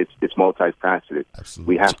violence. It's multifaceted.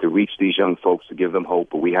 Absolutely. We have to reach these young folks to give them hope,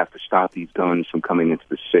 but we have to stop these guns from coming into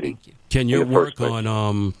the city. Ken, your work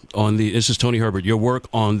on the, this is Tony Herbert, your work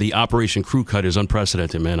on the Operation Crew Cut is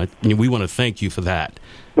unprecedented, man. We want to thank you for that.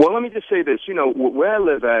 Well, let me just say this. You know, where I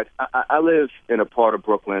live at, I live in a part of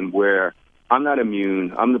Brooklyn where I'm not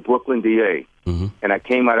immune. I'm the Brooklyn DA. Mm-hmm. And I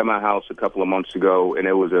came out of my house a couple of months ago, and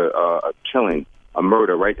there was a killing, a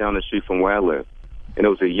murder right down the street from where I live. And it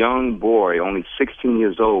was a young boy, only 16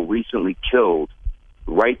 years old, recently killed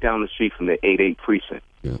right down the street from the 8-8 precinct.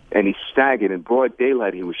 Yeah. And he staggered in broad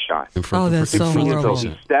daylight. He was shot. Oh, that's so horrible.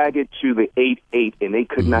 He staggered to the 8-8, and they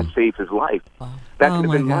could not save his life. Wow. That could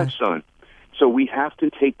have been my son. So we have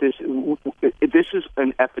to take this. This is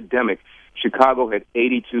an epidemic. Chicago had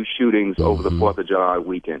 82 shootings over the 4th of July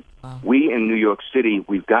weekend. Wow. We in New York City,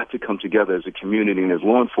 we've got to come together as a community and as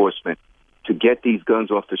law enforcement to get these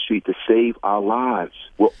guns off the street to save our lives.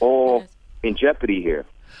 We're all in jeopardy here.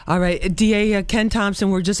 All right, DA Ken Thompson,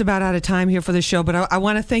 we're just about out of time here for the show, but I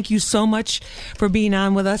want to thank you so much for being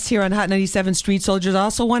on with us here on Hot 97 Street Soldiers. I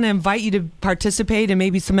also want to invite you to participate, and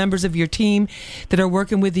maybe some members of your team that are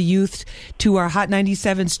working with the youth, to our Hot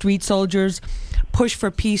 97 Street Soldiers Push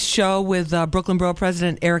for Peace show with Brooklyn Borough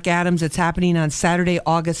President Eric Adams. It's happening on Saturday,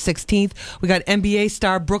 August 16th. We got NBA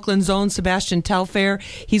star Brooklyn's own Sebastian Telfair.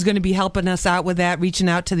 He's going to be helping us out with that, reaching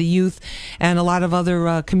out to the youth and a lot of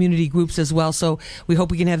other community groups as well. So we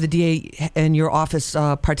hope we can have the DA and your office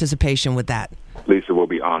participation with that. Lisa, will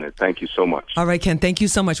be honored. Thank you so much. All right, Ken, thank you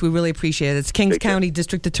so much. We really appreciate it. It's Kings County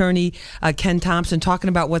District Attorney Ken Thompson talking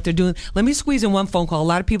about what they're doing. Let me squeeze in one phone call. A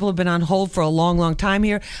lot of people have been on hold for a long, long time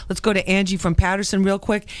here. Let's go to Angie from Patterson real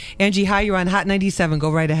quick. Angie, hi, you're on Hot 97. Go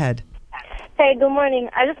right ahead. Hey, good morning.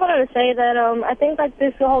 I just wanted to say that I think like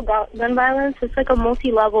this whole gun violence is like a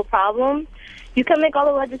multi-level problem. You can make all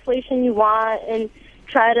the legislation you want and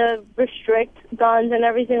try to restrict guns and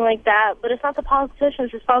everything like that, but it's not the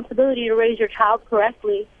politician's responsibility to raise your child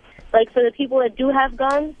correctly. Like, for the people that do have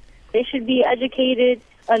guns, they should be educated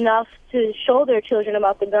enough to show their children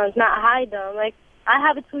about the guns, not hide them. Like, I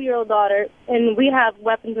have a 2-year-old daughter, and we have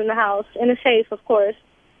weapons in the house, in a safe, of course.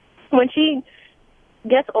 When she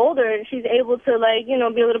gets older and she's able to, like, you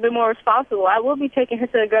know, be a little bit more responsible, I will be taking her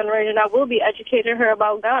to the gun range, and I will be educating her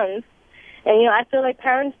about guns. And, you know, I feel like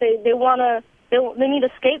parents, they need a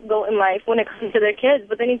scapegoat in life when it comes to their kids,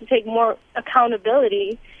 but they need to take more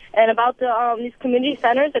accountability. And about these community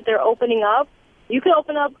centers that they're opening up, you can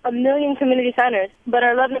open up 1 million community centers, but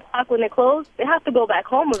at 11 o'clock when they close, they have to go back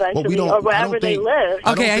home eventually, or wherever they live.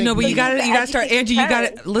 Okay, I know, but you got to start. Angie, you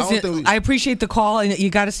got to listen. I appreciate the call, and you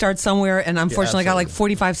got to start somewhere. And unfortunately, I got like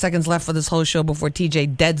 45 seconds left for this whole show before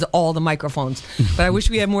TJ deads all the microphones. But I wish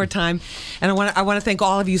we had more time. And I want to thank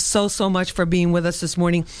all of you so much for being with us this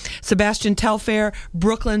morning. Sebastian Telfair,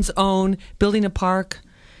 Brooklyn's own, building a park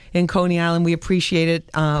in Coney Island. We appreciate it.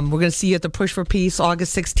 We're going to see you at the Push for Peace,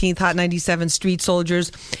 August 16th, Hot 97 Street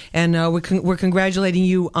Soldiers. And we're congratulating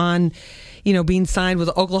you on, you know, being signed with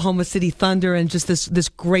Oklahoma City Thunder and just this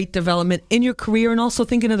great development in your career, and also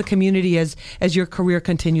thinking of the community as your career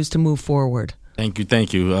continues to move forward. Thank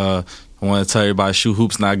you. I want to tell everybody, shoot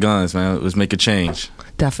hoops, not guns, man. Let's make a change.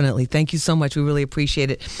 Definitely. Thank you so much. We really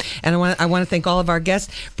appreciate it. And I want to thank all of our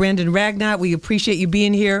guests. Brandon Ragnott, we appreciate you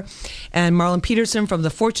being here. And Marlon Peterson from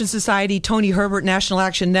the Fortune Society, Tony Herbert, National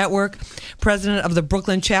Action Network, president of the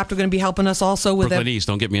Brooklyn chapter, going to be helping us also with Brooklyn East.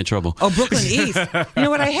 Don't get me in trouble. Oh, Brooklyn East. You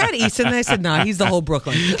know what? I had East, and I said, no, he's the whole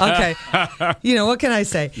Brooklyn. Okay. You know, what can I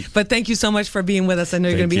say? But thank you so much for being with us. I know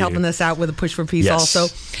you're going to be helping us out with a Push for Peace also.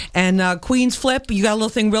 And Queens Flip, you got a little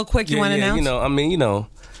thing real quick you want to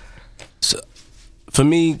announce? So, for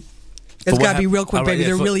me, it's got to be real quick, baby.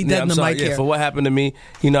 They're really dead in the mic here. For what happened to me,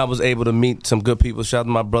 I was able to meet some good people. Shout out to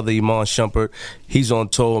my brother, Iman Shumpert. He's on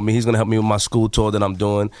tour with me. He's going to help me with my school tour that I'm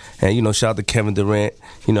doing. And, shout out to Kevin Durant.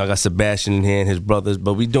 I got Sebastian in here and his brothers.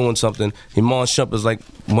 But we doing something. Iman Shumpert is like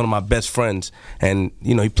one of my best friends. And,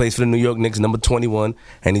 he plays for the New York Knicks, number 21.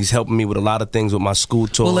 And he's helping me with a lot of things with my school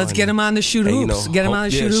tour. Well, let's get him on the shoot hoops. Get him on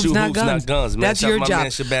the shoot hoops, not guns. Man. That's your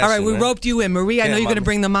job. All right, we roped you in. Marie, I know you're going to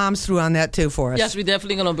bring the moms through on that, too, for us. Yes, we're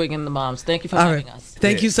definitely going to bring in the moms. Thank you for having us.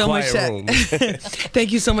 Thank you so much.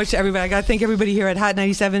 Thank you so much to everybody. I got to thank everybody here at Hot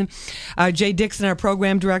 97. Jay Dixon, our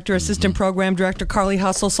program director, assistant program director. Carly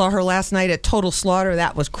Hustle, saw her last night at Total Slaughter.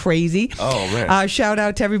 That was crazy. Oh, man. Shout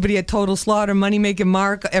out to everybody at Total Slaughter, Money Making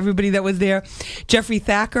Mark, everybody that was there. Jeffrey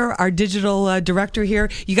Thacker, our digital director here.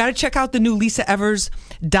 You got to check out the new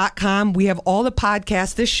LisaEvers.com. We have all the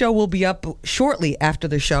podcasts. This show will be up shortly after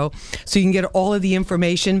the show, so you can get all of the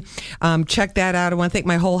information. Check that out. I want to thank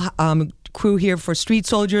my whole crew here for Street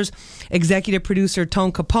Soldiers, executive producer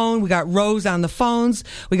Tone Capone. We got Rose on the phones.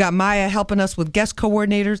 We got Maya helping us with guest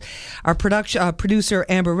coordinators, our producer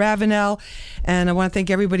Amber Ravenel, and I want to thank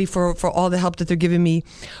everybody for all the help that they're giving me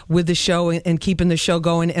with the show and keeping the show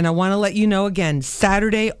going. And I want to let you know again,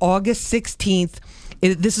 Saturday, August 16th,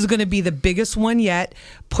 this is going to be the biggest one yet.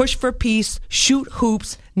 Push for Peace, Shoot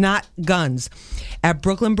Hoops, Not Guns. At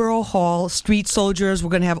Brooklyn Borough Hall, Street Soldiers, we're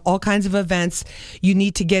going to have all kinds of events. You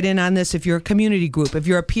need to get in on this if you're a community group, if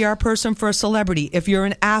you're a PR person for a celebrity, if you're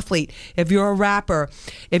an athlete, if you're a rapper,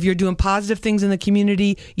 if you're doing positive things in the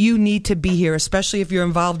community, you need to be here, especially if you're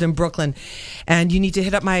involved in Brooklyn. And you need to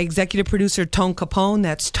hit up my executive producer, Tone Capone.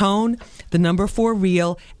 That's Tone, the number 4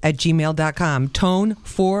 real at gmail.com. Tone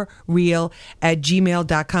 4 real at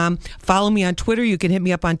gmail.com. Follow me on Twitter. You can hit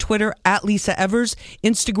me up on Twitter at Lisa Evers,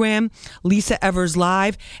 Instagram, Lisa Evers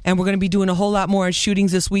Live, and we're going to be doing a whole lot more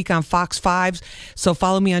shootings this week on Fox 5s. So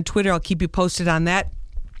follow me on Twitter. I'll keep you posted on that.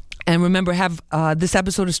 And remember, have this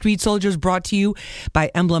episode of Street Soldiers brought to you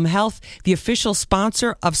by Emblem Health, the official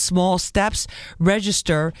sponsor of Small Steps.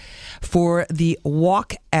 Register for the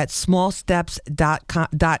walk at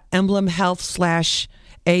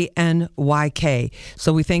smallsteps.emblemhealth/ANYK.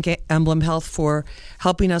 So we thank Emblem Health for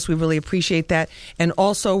helping us. We really appreciate that. And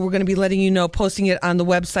also, we're going to be letting you know, posting it on the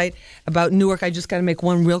website about Newark. I just got to make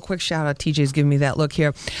one real quick shout out. TJ's giving me that look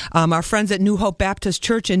here. Our friends at New Hope Baptist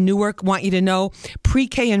Church in Newark want you to know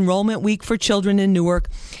pre-K enrollment week for children in Newark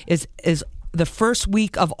is the first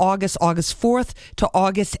week of August 4th to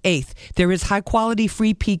August 8th. There is high-quality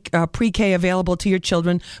free pre-K available to your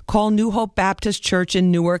children. Call New Hope Baptist Church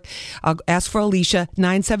in Newark. Ask for Alicia,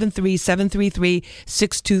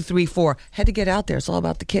 973-733-6234. Had to get out there. It's all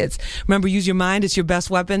about the kids. Remember, use your mind. It's your best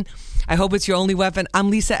weapon. I hope it's your only weapon. I'm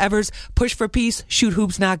Lisa Evers. Push for peace. Shoot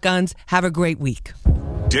hoops, not guns. Have a great week.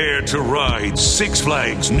 Dare to ride Six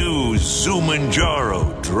Flags new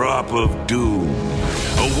Zumanjaro Drop of Doom.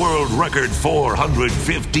 A world record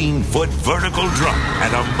 415-foot vertical drop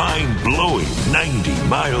at a mind-blowing 90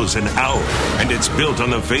 miles an hour. And it's built on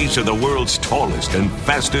the face of the world's tallest and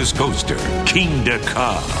fastest coaster, King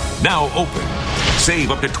Dakar. Now open.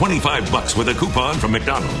 Save up to $25 with a coupon from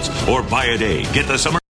McDonald's or buy a day. Get the summer